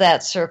will mow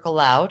that circle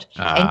out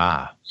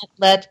and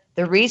let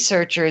the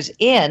researchers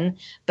in,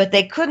 but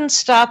they couldn't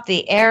stop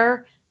the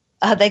air.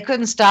 They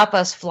couldn't stop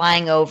us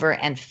flying over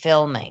and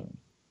filming.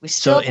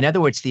 So, in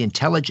other words, the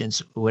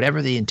intelligence,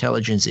 whatever the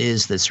intelligence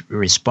is that's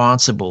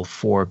responsible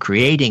for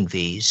creating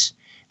these,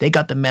 they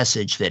got the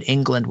message that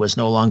England was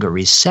no longer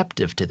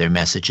receptive to their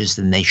messages,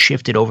 then they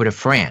shifted over to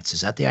France. Is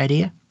that the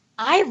idea?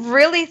 I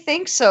really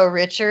think so,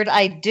 Richard.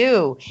 I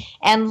do.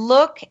 And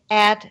look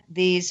at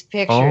these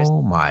pictures.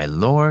 Oh, my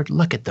Lord.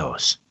 Look at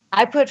those.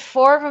 I put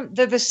 4 of them.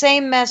 They're the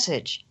same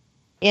message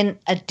in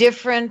a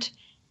different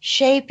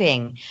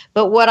shaping.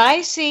 But what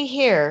I see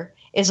here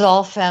is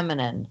all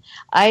feminine.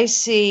 I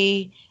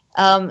see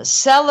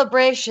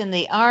celebration,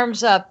 the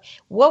arms up.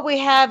 What we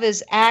have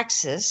is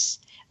axis.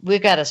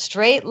 We've got a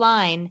straight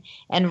line,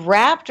 and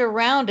wrapped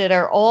around it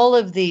are all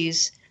of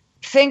these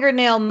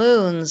fingernail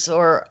moons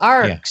or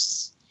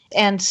arcs,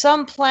 and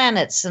some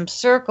planets, some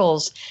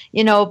circles,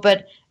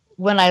 but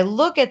when I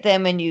look at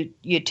them and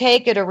you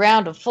take it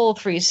around a full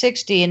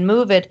 360 and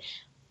move it,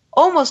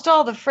 almost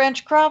all the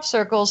French crop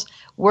circles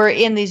were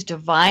in these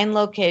divine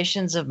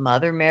locations of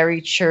Mother Mary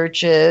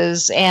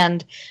churches,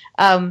 and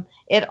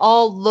it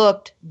all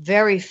looked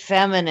very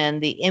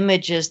feminine, the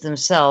images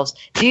themselves.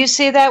 Do you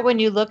see that when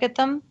you look at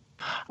them?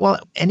 Well,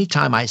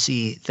 anytime I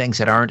see things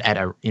that aren't at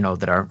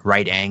that are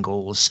right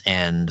angles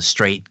and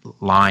straight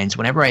lines,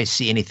 whenever I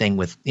see anything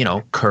with,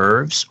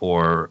 curves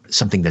or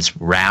something that's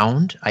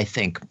round, I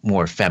think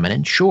more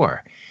feminine,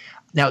 sure.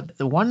 Now,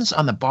 the ones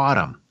on the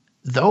bottom,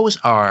 those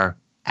are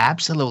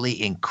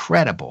absolutely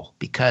incredible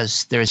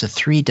because there's a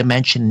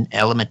 3-dimension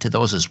element to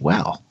those as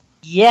well.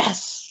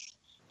 Yes.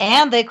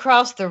 And they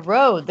cross the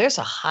road. There's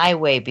a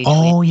highway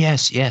between. Oh,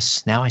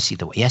 yes. Now I see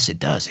the way. Yes, it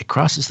does. It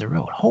crosses the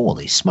road.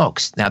 Holy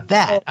smokes. Now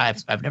that,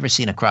 I've never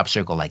seen a crop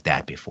circle like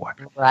that before.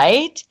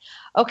 Right?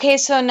 Okay,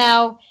 so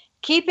now,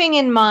 keeping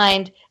in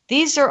mind,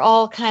 these are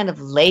all kind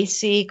of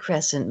lacy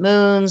crescent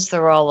moons.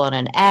 They're all on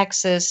an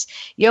axis.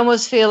 You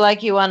almost feel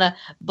like you want to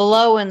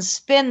blow and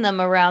spin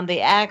them around the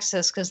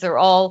axis because they're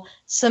all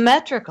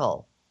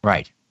symmetrical.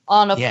 Right.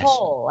 On a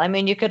pole. I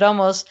mean, you could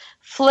almost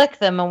flick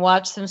them and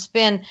watch them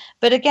spin.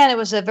 But again, it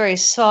was a very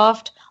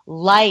soft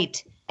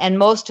light, and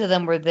most of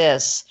them were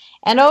this.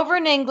 And over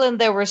in England,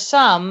 there were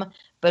some,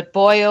 but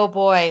boy, oh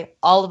boy,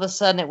 all of a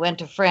sudden it went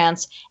to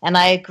France. And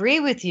I agree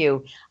with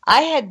you.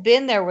 I had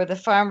been there where the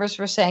farmers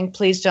were saying,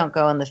 please don't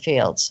go in the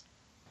fields.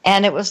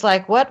 And it was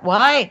like, what?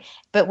 Why?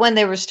 But when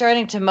they were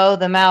starting to mow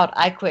them out,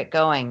 I quit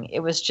going.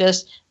 It was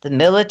just the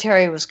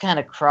military was kind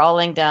of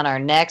crawling down our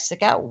necks. It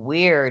got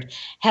weird.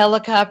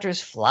 Helicopters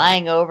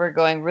flying over,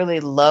 going really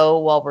low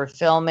while we're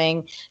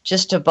filming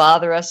just to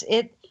bother us.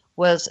 It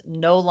was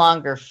no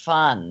longer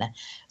fun.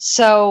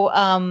 So,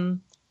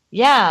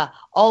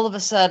 all of a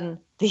sudden,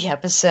 the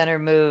epicenter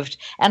moved.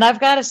 And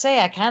I've got to say,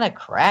 I kind of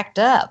cracked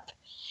up.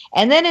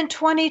 And then in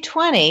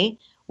 2020,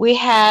 we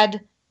had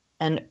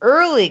an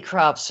early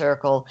crop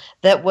circle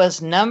that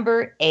was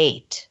number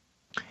 8.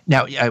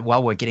 Now,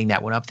 while we're getting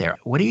that one up there,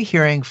 what are you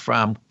hearing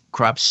from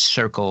crop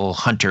circle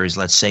hunters,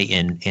 let's say,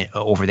 in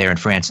over there in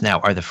France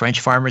now? Are the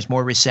French farmers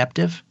more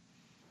receptive?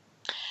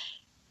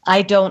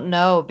 I don't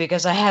know,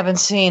 because I haven't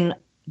seen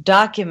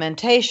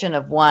documentation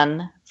of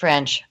one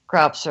French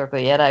crop circle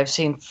yet. I've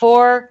seen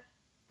 4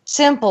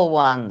 simple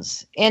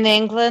ones in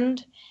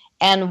England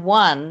and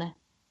one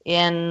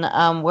in,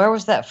 where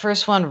was that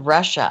first one?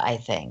 Russia, I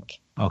think.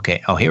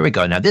 Okay. Oh, here we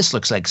go. Now this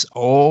looks like,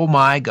 oh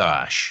my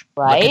gosh.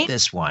 Right? Look at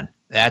this one.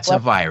 That's a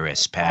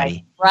virus,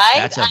 Patty. Right?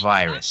 That's a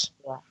virus.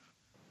 Yeah.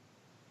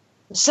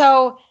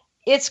 So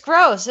it's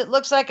gross. It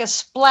looks like a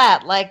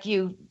splat, like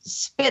you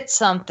spit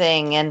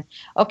something. And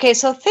okay,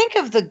 so think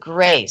of the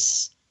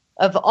grace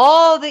of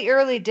all the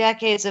early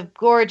decades of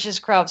gorgeous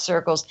crop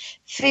circles,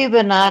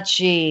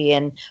 Fibonacci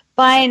and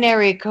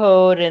binary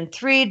code and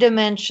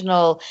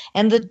 3-dimensional,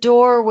 and the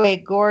doorway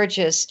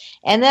gorgeous.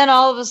 And then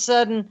all of a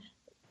sudden,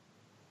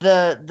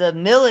 the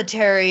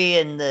military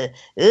and the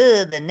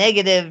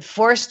negative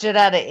forced it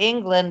out of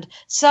England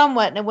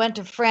somewhat, and it went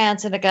to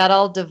France, and it got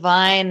all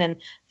divine and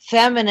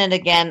feminine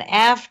again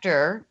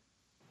after,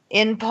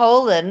 in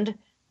Poland,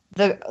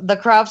 the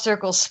crop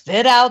circle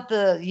spit out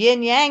the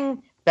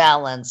yin-yang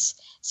balance.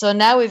 So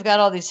now we've got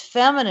all these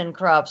feminine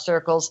crop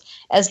circles,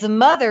 as the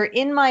mother,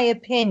 in my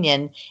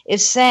opinion,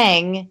 is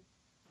saying,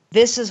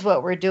 this is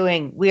what we're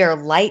doing. We are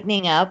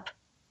lightening up.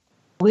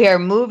 We are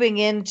moving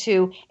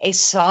into a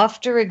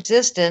softer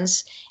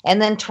existence. And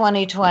then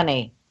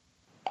 2020.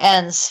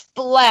 And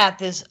splat,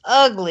 this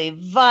ugly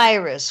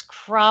virus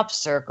crop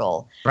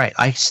circle. Right.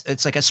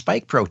 It's like a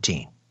spike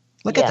protein.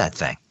 Look at that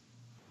thing.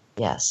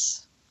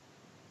 Yes.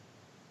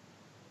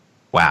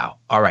 Wow.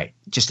 All right.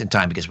 Just in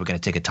time, because we're going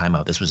to take a time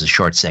out. This was a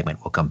short segment.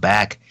 We'll come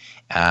back.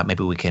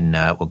 Maybe we can,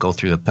 we'll go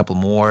through a couple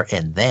more,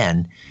 and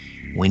then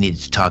we need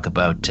to talk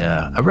about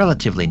a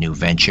relatively new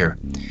venture,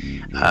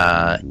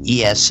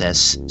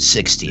 ESS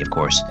 60, of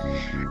course,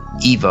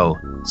 Evo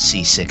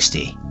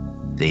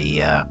C60,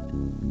 the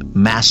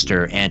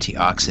master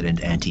antioxidant,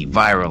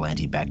 antiviral,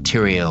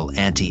 antibacterial,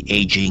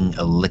 anti-aging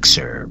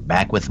elixir.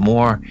 Back with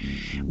more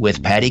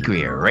with Patty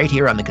Greer, right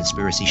here on The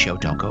Conspiracy Show.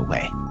 Don't go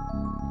away.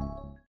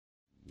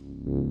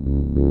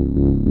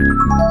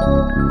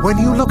 When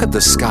you look at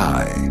the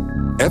sky,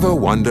 ever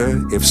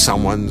wonder if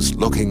someone's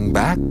looking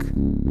back?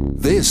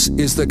 This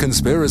is The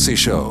Conspiracy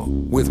Show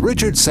with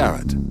Richard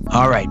Sarrett.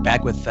 All right,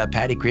 back with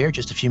Patty Greer.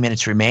 Just a few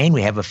minutes remain.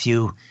 We have a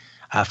few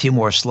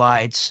more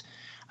slides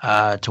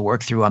to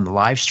work through on the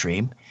live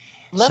stream.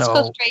 Let's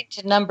go straight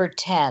to number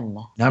 10.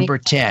 Number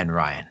 10,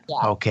 Ryan.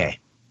 Yeah. Okay.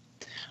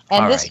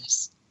 And this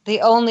is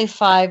the only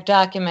 5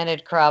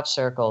 documented crop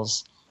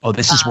circles. Oh,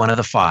 this is one of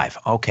the 5.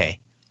 Okay.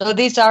 So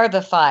these are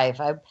the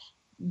 5.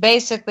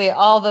 Basically,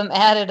 all of them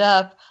added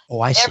up.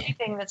 Oh, I see.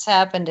 Everything that's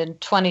happened in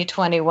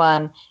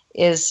 2021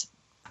 is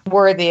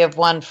worthy of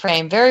one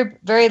frame. Very,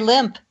 very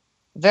limp.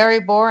 Very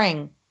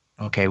boring.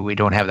 Okay, we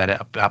don't have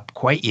that up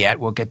quite yet.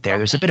 We'll get there.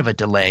 There's a bit of a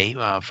delay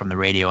from the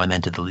radio and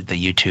then to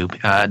the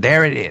YouTube.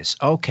 There it is.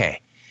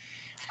 Okay.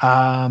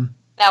 Now,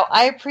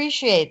 I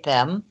appreciate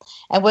them.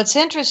 And what's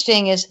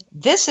interesting is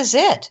this is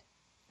it.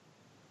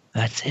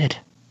 That's it.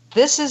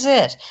 This is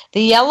it.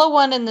 The yellow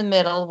one in the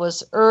middle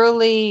was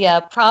early,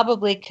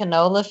 probably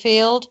canola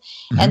field.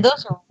 Mm-hmm. And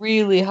those are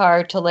really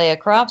hard to lay a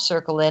crop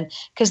circle in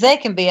because they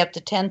can be up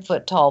to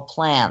 10-foot tall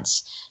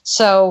plants.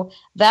 So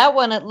that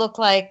one, it looked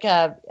like,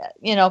 kind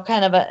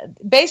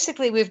of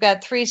basically we've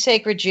got 3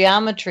 sacred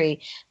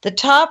geometry. The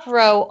top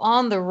row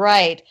on the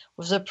right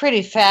was a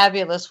pretty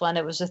fabulous one.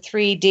 It was a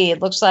 3D. It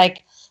looks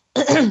like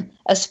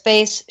a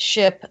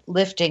spaceship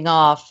lifting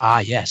off.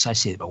 Ah, yes, I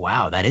see it. But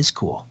wow, that is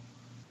cool.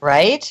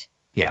 Right?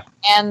 Yeah.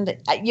 And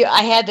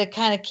I had to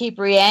kind of keep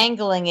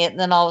re-angling it, and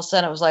then all of a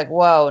sudden it was like,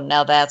 whoa,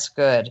 now that's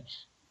good.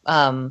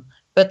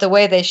 But the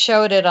way they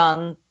showed it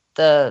on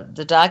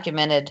the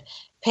documented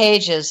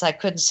pages, I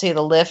couldn't see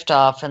the lift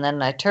off, and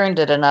then I turned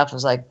it enough, it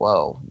was like,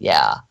 whoa,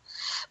 yeah.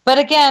 But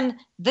again,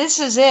 this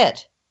is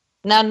it.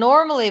 Now,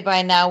 normally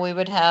by now we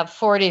would have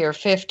 40 or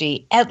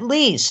 50, at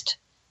least,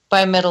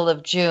 by middle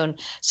of June.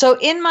 So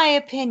in my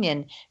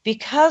opinion,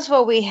 because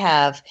what we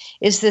have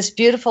is this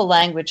beautiful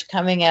language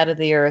coming out of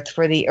the earth,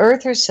 where the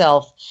earth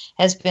herself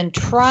has been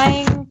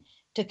trying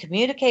to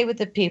communicate with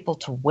the people,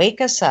 to wake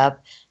us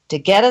up, to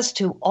get us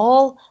to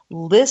all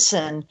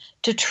listen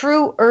to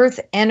true earth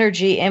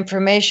energy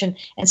information,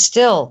 and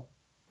still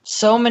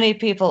so many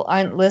people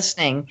aren't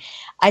listening.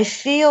 I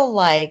feel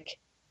like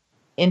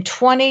in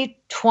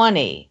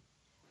 2020,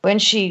 when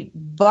she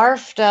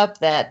barfed up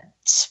that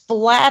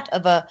splat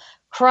of a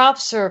crop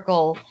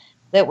circle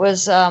that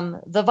was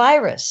the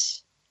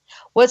virus.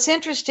 What's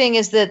interesting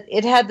is that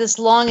it had this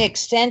long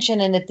extension,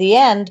 and at the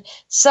end,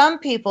 some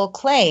people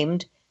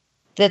claimed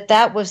that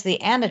that was the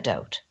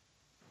antidote.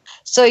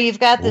 So you've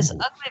got this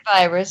ugly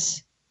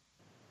virus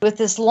with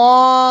this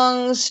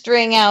long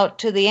string out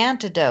to the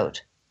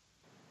antidote,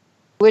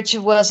 which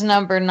was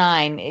number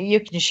 9. You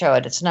can show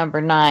it. It's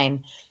number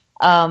 9.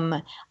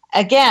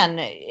 Again,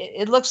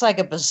 it looks like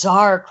a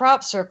bizarre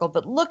crop circle,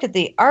 but look at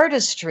the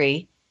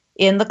artistry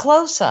in the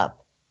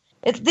close-up.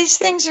 These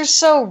things are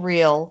so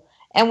real.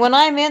 And when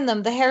I'm in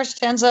them, the hair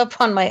stands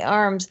up on my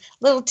arms,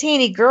 little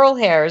teeny girl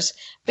hairs,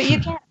 but you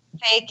can't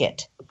fake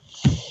it.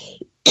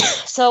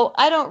 So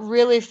I don't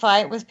really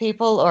fight with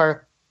people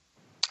or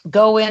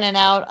go in and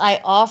out.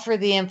 I offer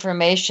the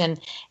information.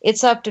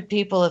 It's up to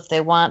people if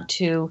they want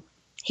to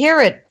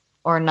hear it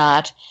or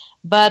not.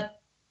 But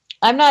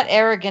I'm not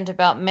arrogant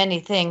about many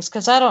things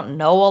because I don't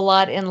know a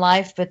lot in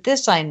life, but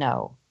this I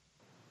know.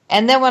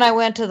 And then when I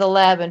went to the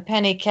lab and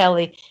Penny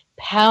Kelly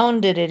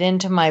pounded it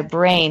into my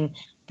brain,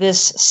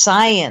 this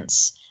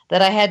science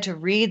that I had to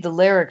read the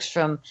lyrics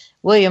from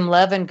William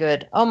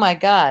Levengood, oh my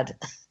God,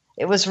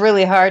 it was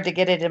really hard to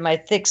get it in my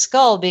thick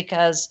skull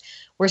because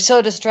we're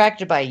so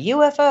distracted by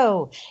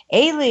UFO,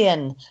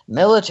 alien,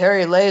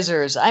 military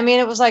lasers. I mean,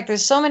 it was like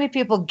there's so many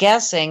people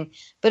guessing,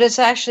 but it's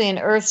actually an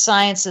earth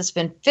science that's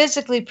been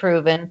physically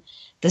proven.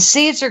 The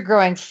seeds are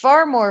growing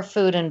far more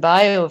food and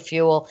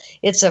biofuel.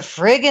 It's a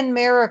friggin'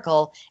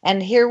 miracle.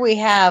 And here we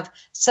have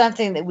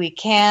something that we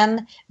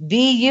can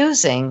be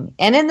using.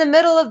 And in the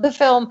middle of the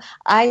film,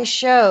 I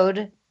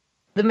showed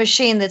the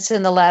machine that's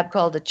in the lab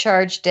called a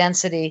charge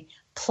density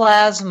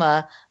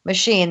plasma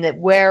machine, that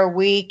where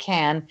we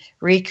can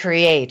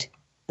recreate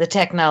the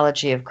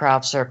technology of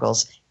crop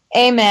circles.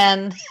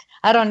 Amen.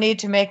 I don't need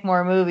to make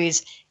more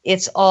movies.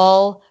 It's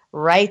all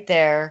right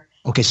there.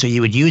 Okay, so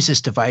you would use this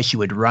device, you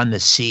would run the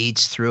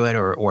seeds through it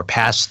or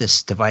pass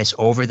this device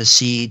over the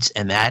seeds,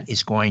 and that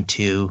is going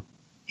to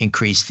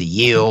increase the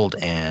yield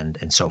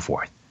and so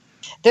forth.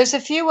 There's a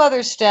few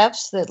other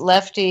steps that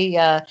Lefty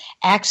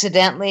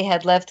accidentally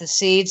had left the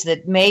seeds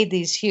that made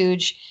these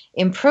huge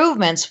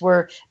improvements,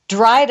 were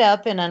dried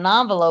up in an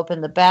envelope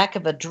in the back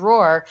of a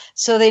drawer,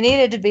 so they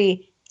needed to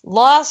be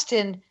lost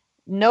in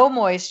no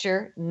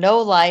moisture, no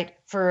light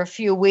for a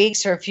few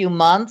weeks or a few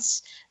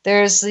months.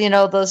 There's,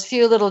 those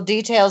few little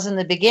details in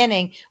the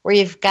beginning where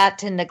you've got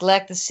to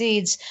neglect the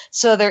seeds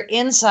so their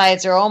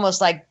insides are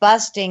almost like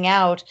busting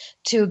out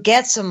to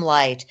get some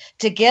light,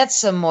 to get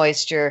some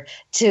moisture,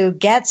 to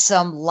get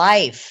some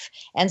life.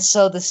 And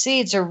so the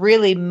seeds are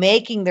really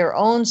making their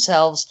own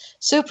selves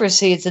super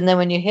seeds. And then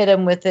when you hit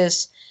them with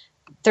this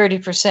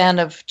 30%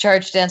 of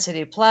charge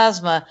density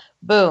plasma,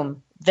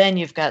 boom, then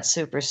you've got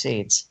super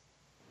seeds.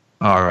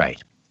 All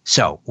right.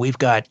 So we've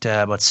got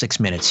about 6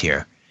 minutes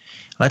here.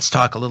 Let's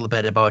talk a little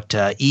bit about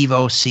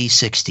Evo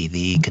C60.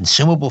 The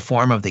consumable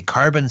form of the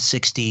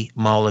carbon-60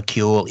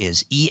 molecule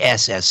is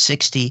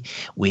ESS60.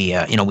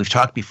 We've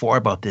talked before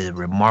about the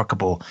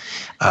remarkable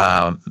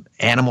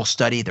animal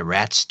study, the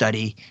rat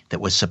study, that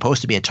was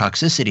supposed to be a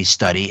toxicity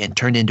study and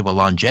turned into a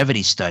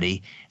longevity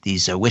study.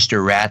 These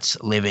Worcester rats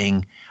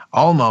living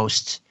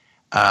almost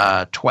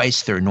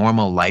twice their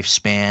normal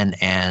lifespan,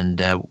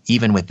 and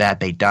even with that,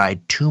 they died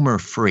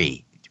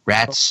tumor-free.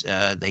 Rats,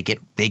 they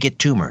get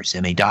tumors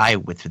and they die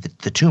with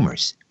the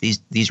tumors.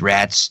 These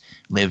rats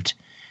lived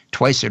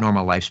twice their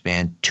normal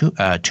lifespan,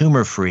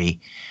 tumor-free.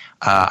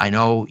 I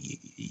know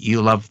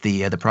you love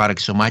the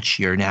product so much.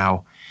 You're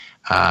now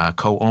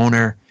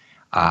co-owner.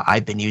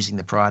 I've been using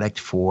the product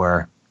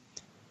for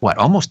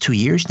almost 2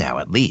 years now,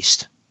 at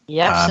least.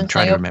 Yeah, since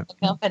I opened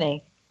the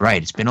company.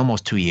 Right, it's been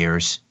almost 2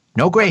 years.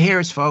 No gray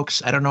hairs,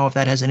 folks. I don't know if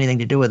that has anything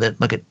to do with it.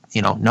 Look at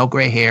no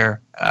gray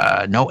hair,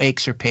 no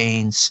aches or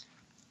pains.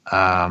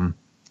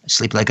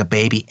 Sleep like a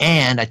baby.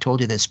 And I told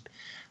you this,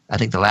 I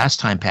think the last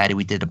time, Patty,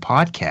 we did a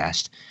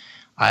podcast.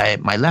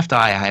 My left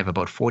eye, I have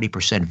about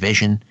 40%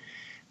 vision.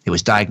 It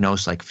was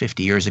diagnosed like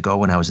 50 years ago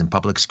when I was in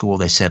public school.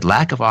 They said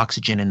lack of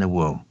oxygen in the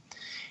womb.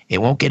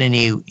 It won't get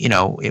any,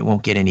 it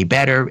won't get any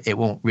better. It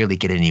won't really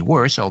get any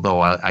worse,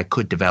 although I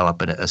could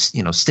develop a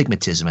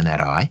stigmatism in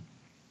that eye.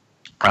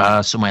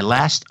 So my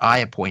last eye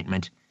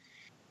appointment,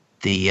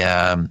 the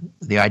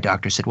eye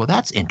doctor said, "Well,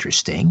 that's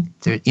interesting.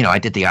 I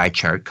did the eye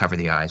chart, cover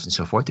the eyes, and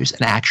so forth.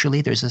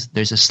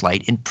 There's a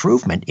slight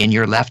improvement in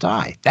your left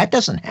eye. That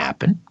doesn't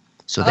happen.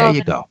 So there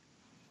you go."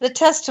 The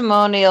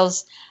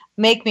testimonials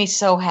make me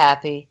so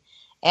happy,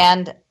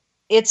 and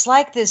it's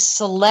like this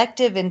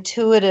selective,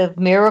 intuitive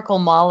miracle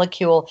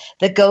molecule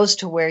that goes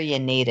to where you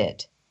need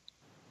it.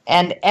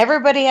 And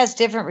everybody has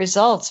different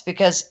results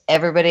because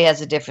everybody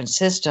has a different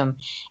system.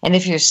 And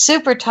if you're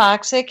super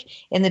toxic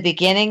in the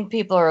beginning,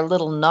 people are a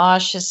little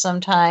nauseous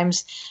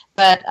sometimes.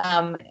 But,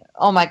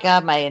 oh my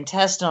God, my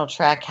intestinal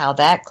tract, how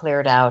that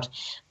cleared out.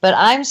 But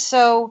I'm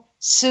so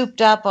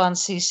souped up on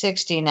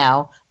C60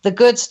 now, the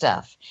good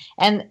stuff.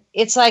 And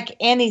it's like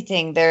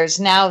anything. There's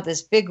now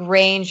this big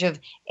range of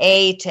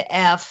A to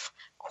F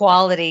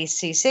quality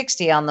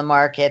C60 on the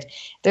market.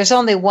 There's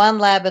only one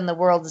lab in the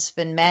world that's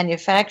been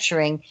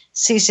manufacturing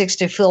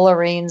C60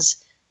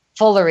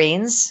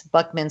 fullerenes,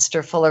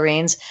 Buckminster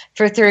fullerenes,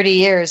 for 30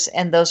 years,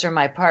 and those are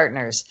my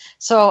partners.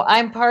 So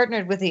I'm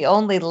partnered with the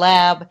only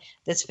lab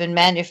that's been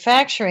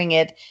manufacturing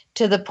it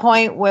to the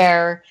point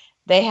where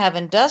they have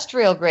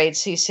industrial grade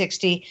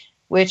C60,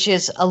 which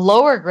is a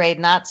lower grade,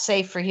 not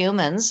safe for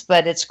humans,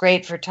 but it's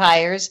great for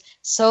tires,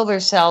 solar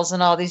cells,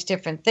 and all these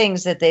different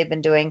things that they've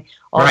been doing.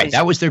 Right,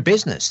 that was their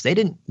business. They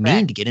didn't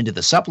mean to get into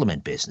the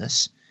supplement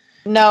business.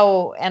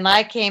 No, and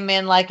I came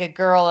in like a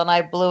girl and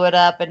I blew it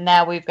up, and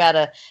now we've got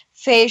a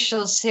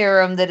facial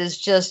serum that is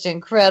just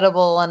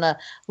incredible and a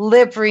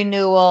lip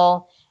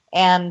renewal.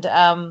 And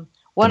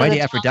one of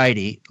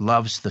Aphrodite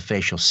loves the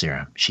facial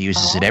serum. She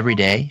uses it every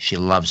day. She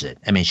loves it.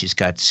 I mean, she's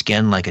got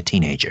skin like a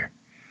teenager.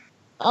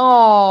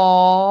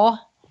 Oh,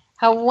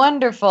 how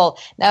wonderful.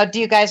 Now, do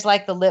you guys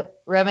like the lip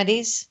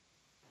remedies?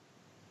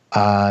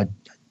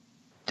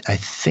 I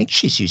think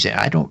she's using.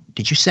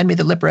 Did you send me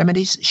the lip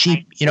remedies?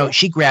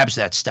 She grabs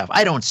that stuff.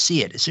 I don't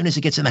see it. As soon as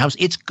it gets in the house,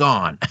 it's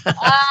gone.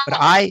 But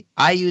I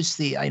use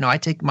I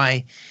take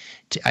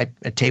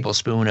a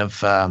tablespoon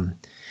of a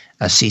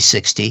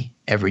C60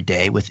 every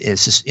day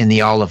in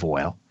the olive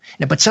oil.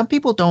 Now, but some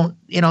people don't.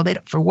 They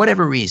for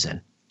whatever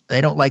reason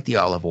they don't like the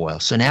olive oil.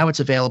 So now it's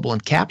available in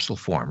capsule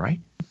form, right?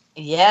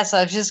 Yes,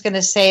 I was just going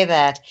to say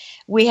that.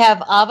 We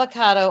have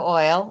avocado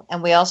oil,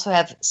 and we also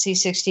have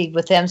C60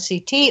 with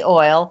MCT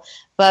oil,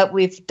 but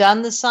we've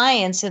done the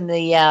science in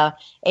the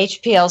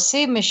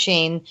HPLC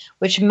machine,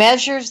 which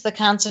measures the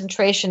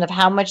concentration of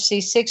how much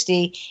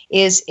C60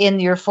 is in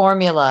your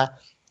formula.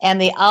 And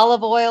the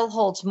olive oil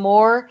holds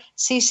more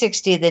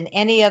C60 than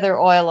any other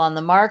oil on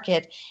the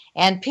market.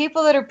 And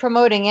people that are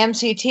promoting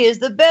MCT as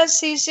the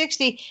best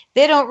C60,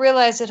 they don't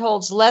realize it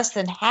holds less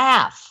than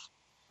half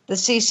the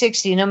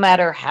C60, no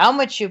matter how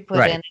much you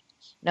put in it,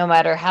 no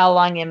matter how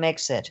long you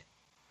mix it.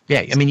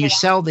 Yeah, I mean, you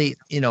sell the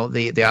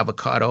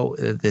avocado,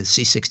 the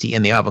C60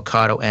 in the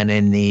avocado, and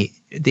in the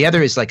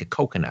other is like a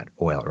coconut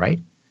oil, right?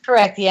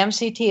 Correct. The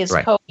MCT is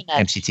coconut.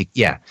 MCT,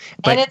 yeah.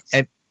 But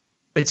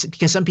it's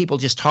because some people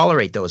just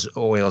tolerate those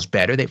oils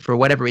better. For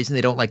whatever reason,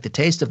 they don't like the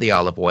taste of the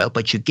olive oil,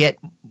 but you get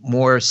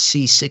more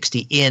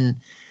C60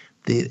 in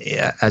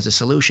as a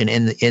solution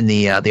in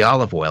the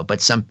olive oil.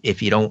 But if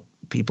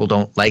people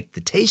don't like the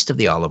taste of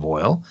the olive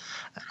oil,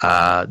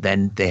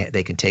 then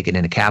they can take it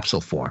in a capsule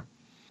form.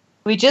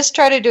 We just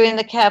started doing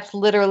the caps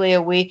literally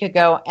a week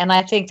ago, and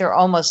I think they're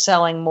almost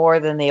selling more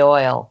than the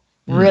oil.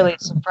 Really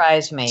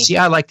surprised me. See,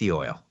 I like the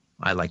oil.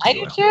 I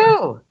do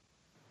too.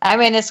 I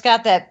mean, it's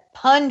got that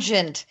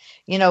pungent,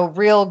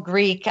 real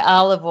Greek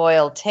olive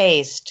oil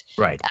taste.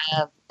 Right.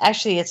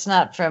 Actually, it's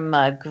not from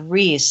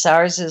Greece.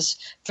 Ours is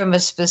from a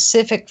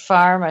specific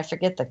farm. I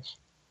forget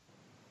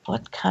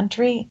what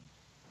country.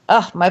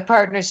 Oh, my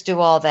partners do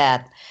all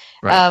that.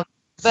 Right.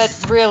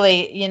 But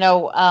really,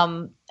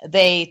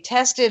 they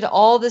tested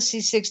all the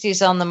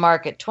C60s on the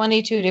market,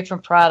 22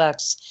 different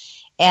products.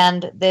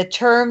 And the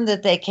term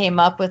that they came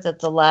up with at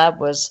the lab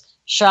was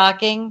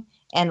shocking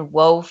and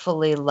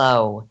woefully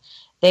low.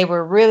 They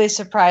were really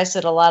surprised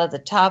that a lot of the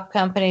top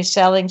companies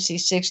selling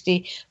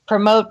C60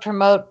 promote,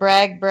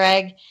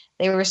 brag.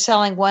 They were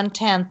selling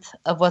 1/10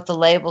 of what the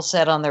label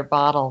said on their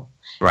bottle.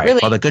 Right. Really?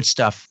 Well, the good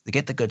stuff, to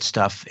get the good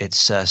stuff,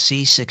 it's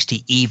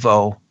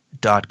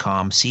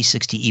C60evo.com,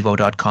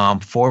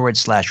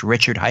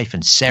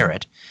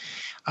 C60evo.com/Richard-Serrett.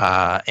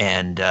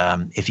 And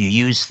if you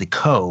use the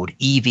code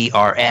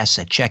EVRS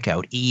at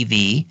checkout,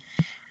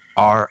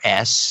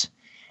 EVRS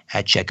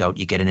at checkout,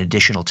 you get an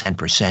additional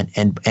 10%.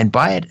 And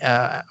buy it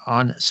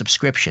on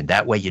subscription.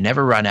 That way you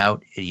never run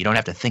out. You don't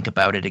have to think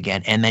about it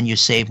again. And then you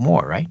save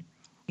more, right?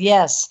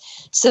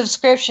 Yes.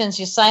 Subscriptions.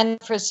 You sign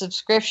up for a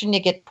subscription, you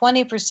get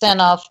 20%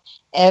 off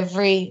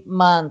every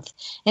month.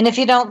 And if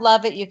you don't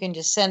love it, you can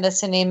just send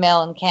us an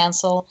email and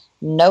cancel.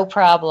 No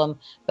problem.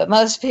 But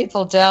most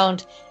people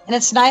don't. And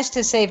it's nice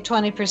to save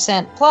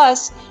 20%.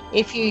 Plus,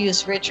 if you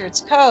use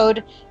Richard's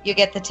code, you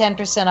get the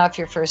 10% off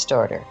your first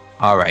order.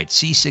 All right.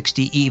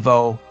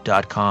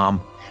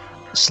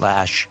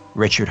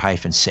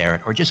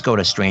 C60evo.com/Richard-Serrett, or just go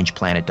to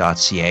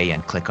strangeplanet.ca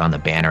and click on the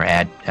banner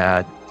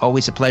ad.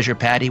 Always a pleasure,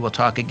 Patty. We'll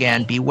talk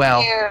again. Be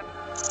well.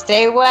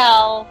 Stay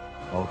well.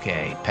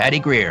 Okay. Patty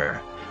Greer,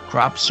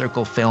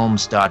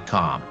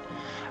 cropcirclefilms.com.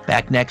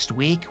 Back next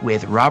week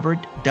with Robert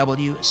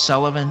W.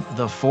 Sullivan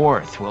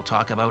IV. We'll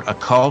talk about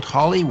occult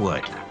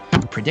Hollywood,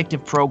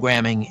 predictive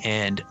programming,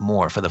 and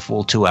more for the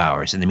full 2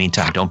 hours. In the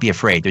meantime, don't be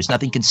afraid. There's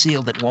nothing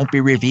concealed that won't be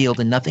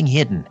revealed, and nothing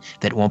hidden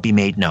that won't be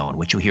made known.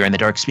 What you hear in the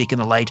dark, speak in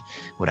the light.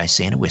 What I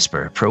say in a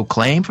whisper,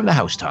 proclaim from the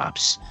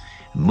housetops.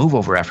 Move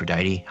over,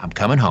 Aphrodite. I'm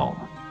coming home.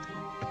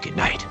 Good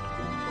night.